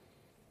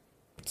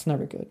 It's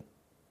never good.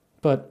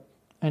 But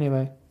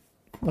anyway,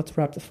 let's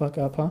wrap the fuck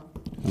up, huh?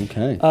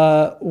 Okay.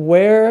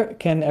 Where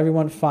can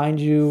everyone find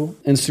you?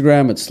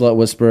 Instagram at Slut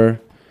Whisperer.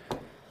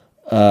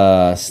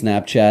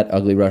 Snapchat,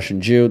 Ugly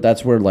Russian Jew.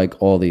 That's where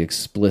like all the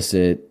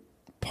explicit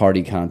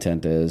party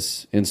content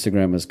is.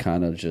 Instagram is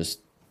kind of just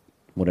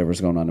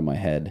whatever's going on in my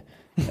head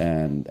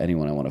and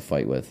anyone I want to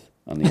fight with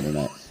on the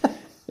internet.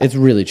 It's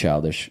really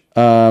childish.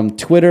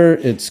 Twitter,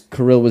 it's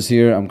Kirill was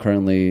here. I'm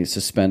currently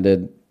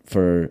suspended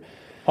for...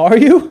 Are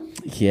you?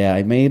 Yeah,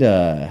 I made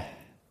a...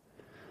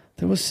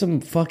 There was some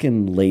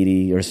fucking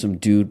lady or some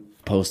dude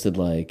posted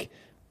like,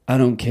 I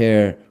don't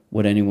care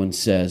what anyone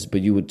says,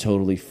 but you would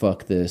totally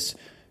fuck this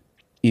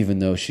even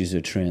though she's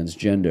a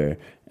transgender.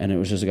 And it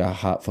was just like a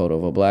hot photo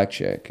of a black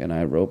chick. And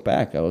I wrote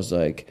back, I was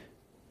like,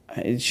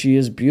 she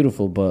is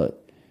beautiful,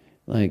 but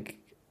like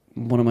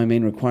one of my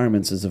main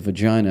requirements is a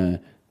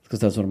vagina because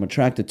that's what I'm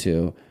attracted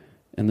to.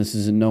 And this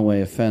is in no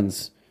way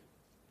offense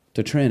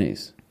to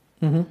trannies.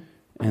 Mm-hmm.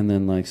 And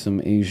then like some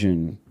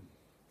Asian,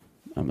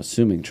 I'm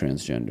assuming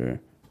transgender,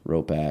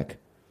 wrote back,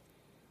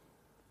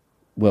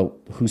 well,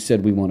 who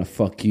said we want to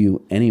fuck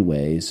you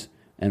anyways?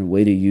 And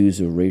way to use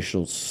a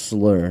racial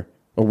slur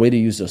or way to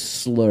use a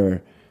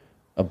slur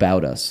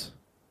about us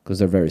because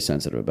they're very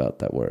sensitive about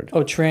that word.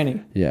 Oh,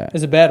 tranny. Yeah.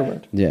 It's a bad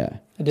word. Yeah.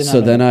 I did not so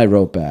know then that. I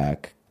wrote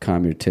back,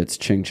 calm your tits,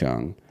 ching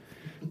chong.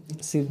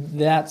 See,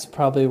 that's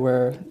probably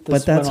where this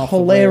But that's went off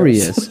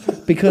hilarious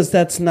because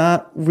that's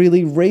not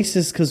really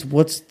racist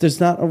because that's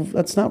not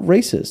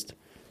racist.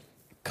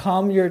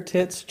 Calm your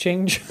tits,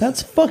 change.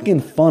 That's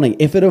fucking funny.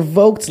 If it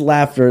evokes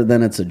laughter,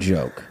 then it's a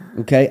joke.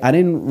 Okay? I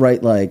didn't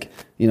write like,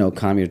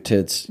 calm your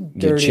tits, you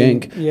Dirty,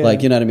 chink. yeah.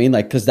 Like, you know what I mean?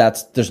 Like, because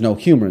there's no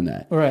humor in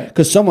that. Right.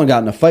 Because someone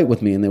got in a fight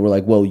with me and they were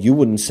like, well, you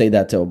wouldn't say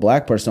that to a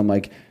black person. I'm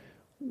like,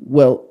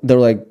 well, they're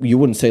like, you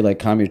wouldn't say like,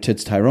 calm your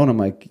tits, Tyrone. I'm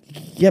like,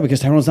 yeah, because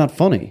Tyrone's not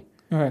funny.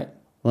 Right.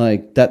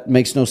 Like, that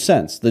makes no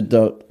sense.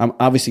 I'm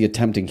obviously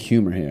attempting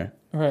humor here.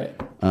 Right.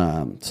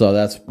 So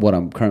that's what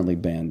I'm currently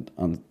banned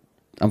on.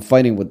 I'm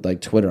fighting with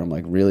like Twitter. I'm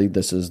like, really?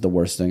 This is the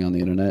worst thing on the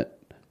internet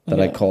that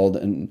I called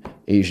an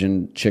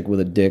Asian chick with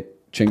a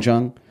dick ching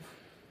chong?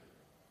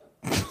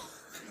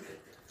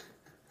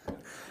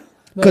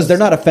 Because they're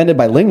not offended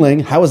by Ling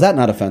Ling. How is that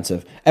not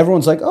offensive?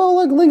 Everyone's like, oh,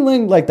 like Ling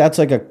Ling. Like, that's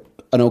like an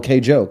okay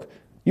joke.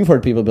 You've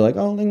heard people be like,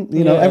 oh, Ling,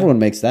 everyone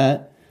makes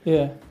that.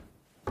 Yeah.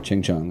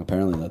 Ching chong.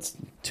 Apparently, that's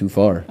too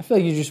far. I feel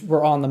like you just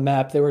were on the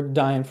map. They were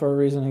dying for a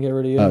reason to get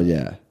rid of you. Oh,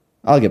 yeah.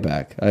 I'll get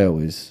back. I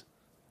always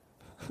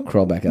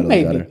crawl back out of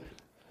the gutter.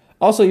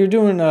 Also, you're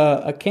doing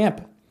a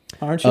camp,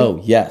 aren't you?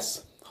 Oh,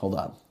 yes. Hold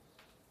on.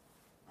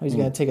 Oh, he's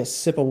got to take a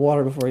sip of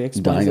water before he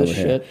explains this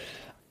shit.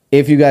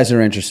 If you guys are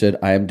interested,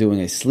 I am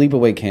doing a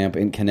sleepaway camp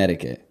in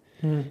Connecticut.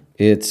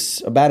 It's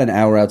about an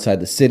hour outside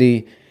the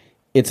city.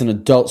 It's an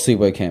adult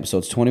sleepaway camp, so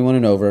it's 21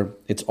 and over.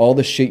 It's all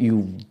the shit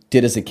you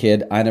did as a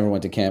kid. I never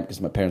went to camp because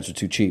my parents were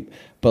too cheap.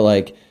 But,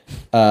 like,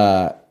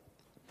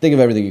 think of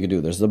everything you can do.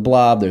 There's the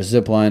blob, there's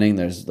zip lining,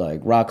 there's, like,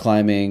 rock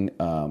climbing,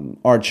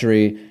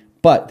 archery.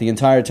 But the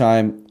entire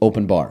time,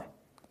 open bar.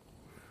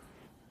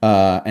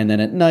 And then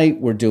at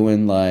night, we're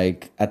doing,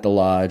 like, at the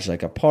lodge,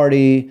 like, a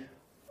party.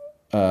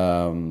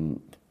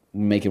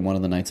 Making one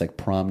of the nights like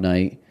prom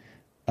night.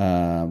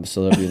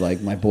 So there'll be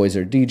like my boys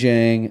are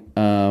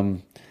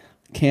DJing,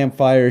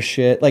 campfire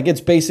shit. Like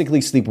it's basically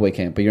sleepaway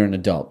camp, but you're an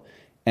adult.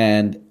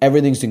 And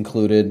everything's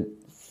included,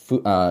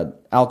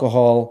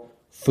 alcohol,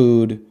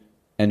 food,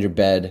 and your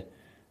bed.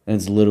 And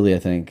it's literally, I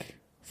think,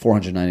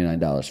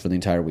 $499 for the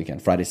entire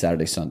weekend, Friday,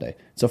 Saturday, Sunday.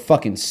 It's a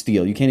fucking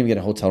steal. You can't even get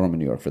a hotel room in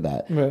New York for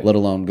that, let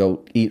alone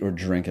go eat or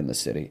drink in the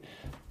city.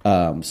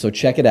 So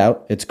check it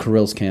out. It's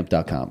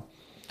KirillsCamp.com.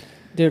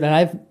 Dude, and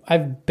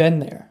I've been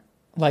there.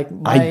 Like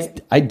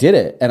I did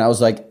it, and I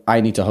was like,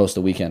 I need to host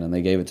a weekend, and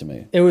they gave it to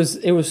me. It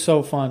was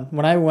so fun.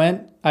 When I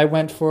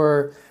went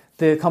for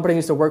the company I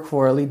used to work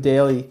for, Elite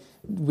Daily.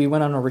 We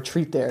went on a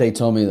retreat there. They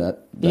told me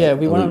that yeah,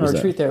 we went on a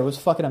retreat there. It was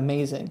fucking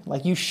amazing.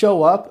 Like you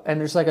show up, and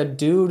there's like a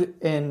dude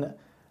in,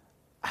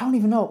 I don't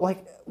even know,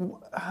 like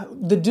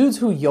the dudes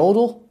who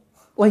yodel.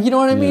 Like you know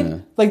what I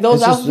mean? Like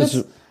those outfits.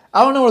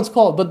 I don't know what it's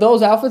called, but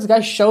those outfits, the guy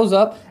shows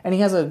up and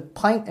he has a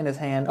pint in his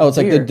hand. Oh, it's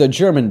like the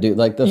German dude,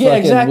 like the fucking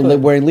exactly.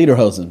 Wearing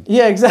lederhosen.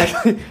 Yeah,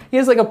 exactly. He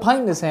has like a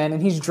pint in his hand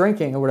and he's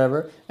drinking or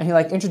whatever, and he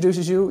like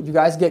introduces you. You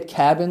guys get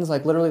cabins,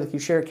 like literally, like you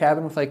share a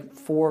cabin with like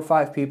 4 or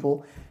 5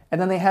 people,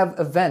 and then they have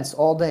events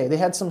all day. They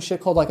had some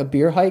shit called like a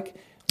beer hike.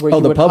 Where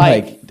you the would pub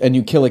hike, and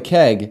you kill a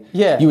keg.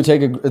 Yeah, you would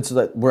take it's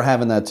like we're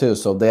having that too.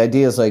 So the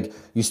idea is like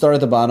you start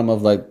at the bottom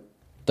of like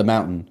the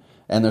mountain.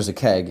 And there's a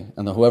keg,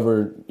 and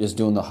whoever is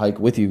doing the hike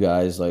with you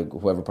guys, like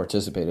whoever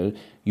participated,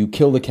 you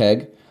kill the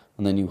keg,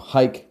 and then you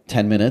hike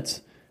 10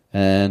 minutes,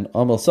 and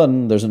all of a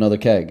sudden there's another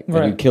keg,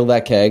 and you kill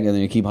that keg, and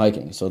then you keep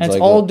hiking. So it's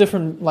like all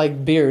different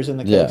like beers in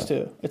the kegs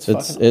too. It's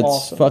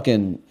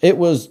awesome. It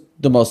was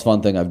the most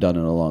fun thing I've done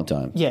in a long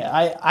time.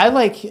 Yeah,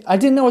 I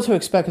didn't know what to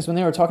expect because when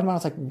they were talking about it, I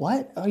was like,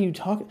 what are you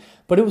talking?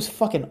 But it was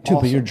fucking awesome.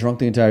 Dude, but you're drunk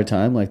the entire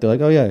time? Like, they're like,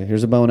 oh yeah,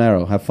 here's a bow and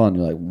arrow. Have fun.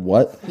 You're like,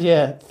 what?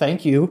 Yeah,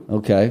 thank you.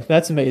 Okay.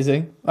 That's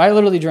amazing. I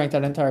literally drank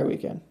that entire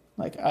weekend.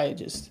 Like,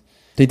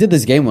 They did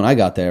this game when I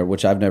got there,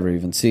 which I've never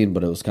even seen,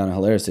 but it was kind of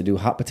hilarious. They do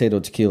hot potato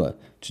tequila.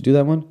 Did you do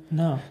that one?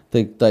 No.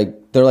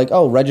 They're like,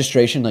 oh,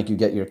 registration, like you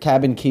get your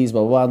cabin keys,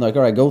 blah, blah, blah. And they're like,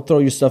 all right, go throw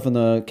your stuff in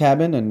the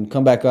cabin and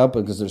come back up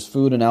because there's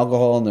food and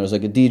alcohol and there's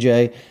like a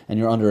DJ and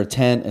you're under a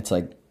tent. It's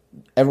like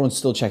everyone's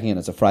still checking in.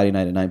 It's a Friday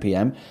night at 9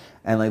 p.m.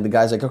 And like the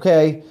guy's like,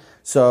 okay,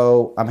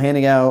 so I'm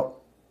handing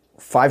out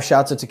 5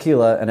 shots of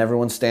tequila and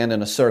everyone stand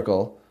in a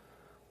circle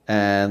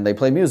and they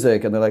play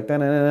music and they're like,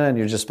 na-na-na-na, and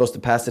you're just supposed to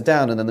pass it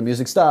down and then the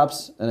music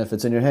stops and if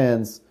it's in your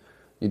hands,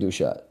 you do a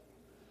shot.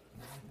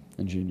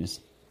 Ingenious.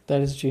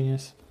 That is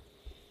genius.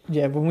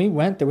 Yeah, when we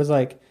went, there was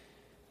a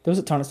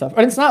ton of stuff.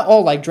 And it's not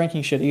all like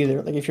drinking shit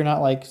either. Like if you're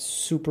not like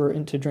super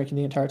into drinking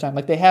the entire time,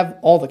 like they have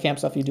all the camp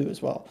stuff you do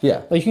as well.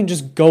 Yeah. Like you can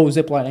just go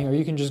ziplining or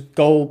you can just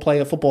go play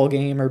a football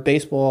game or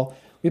baseball.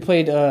 We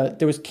played,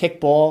 there was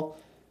kickball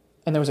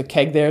and there was a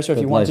keg there. So if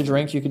you wanted to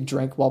drink, you could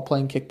drink while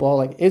playing kickball.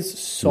 Like it's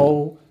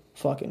so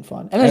fucking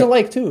fun. And there's a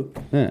lake too.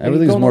 Yeah,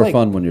 everything's more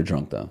fun when you're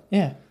drunk though.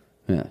 Yeah.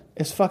 Yeah.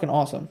 It's fucking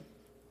awesome.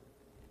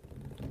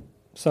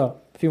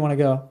 So if you want to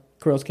go,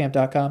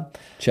 KirillsCamp.com.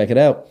 Check it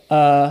out.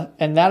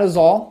 And that is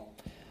all.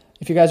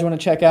 If you guys want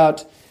to check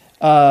out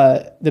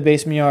the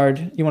Basement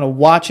Yard, you want to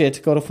watch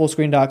it, go to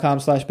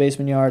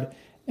fullscreen.com/basementyard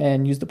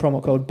and use the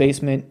promo code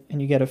BASEMENT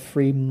and you get a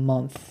free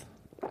month.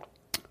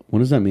 What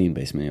does that mean,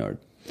 Basement Yard?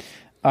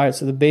 All right,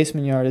 so the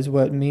Basement Yard is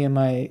what me and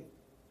my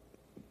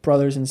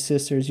brothers and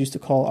sisters used to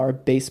call our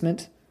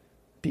basement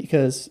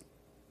because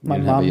my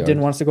mom didn't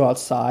want us to go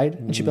outside,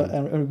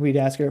 and we'd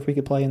ask her if we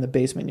could play in the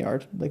basement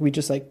yard. Like we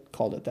just like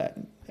called it that.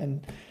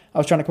 And I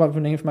was trying to come up with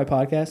a name for my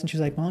podcast, and she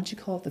was like, "Why don't you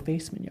call it the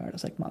basement yard?" I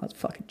was like, "Mom, that's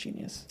fucking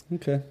genius."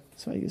 Okay,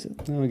 so I use it.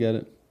 Oh, I get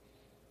it.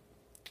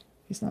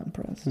 He's not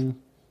impressed.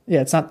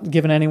 Yeah, it's not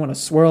giving anyone a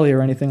swirly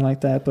or anything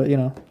like that, but you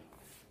know.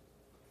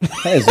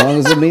 Hey, as long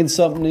as it means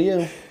something to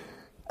you.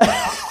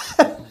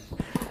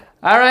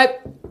 All right.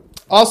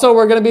 Also,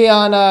 we're going to be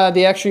on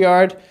the Extra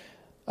Yard.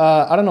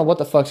 I don't know what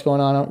the fuck's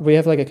going on. We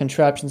have like a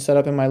contraption set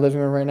up in my living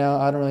room right now.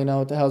 I don't really know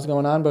what the hell's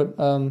going on, but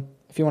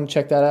if you want to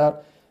check that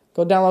out,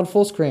 go download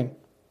Full Screen.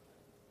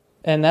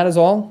 And that is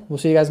all. We'll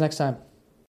see you guys next time.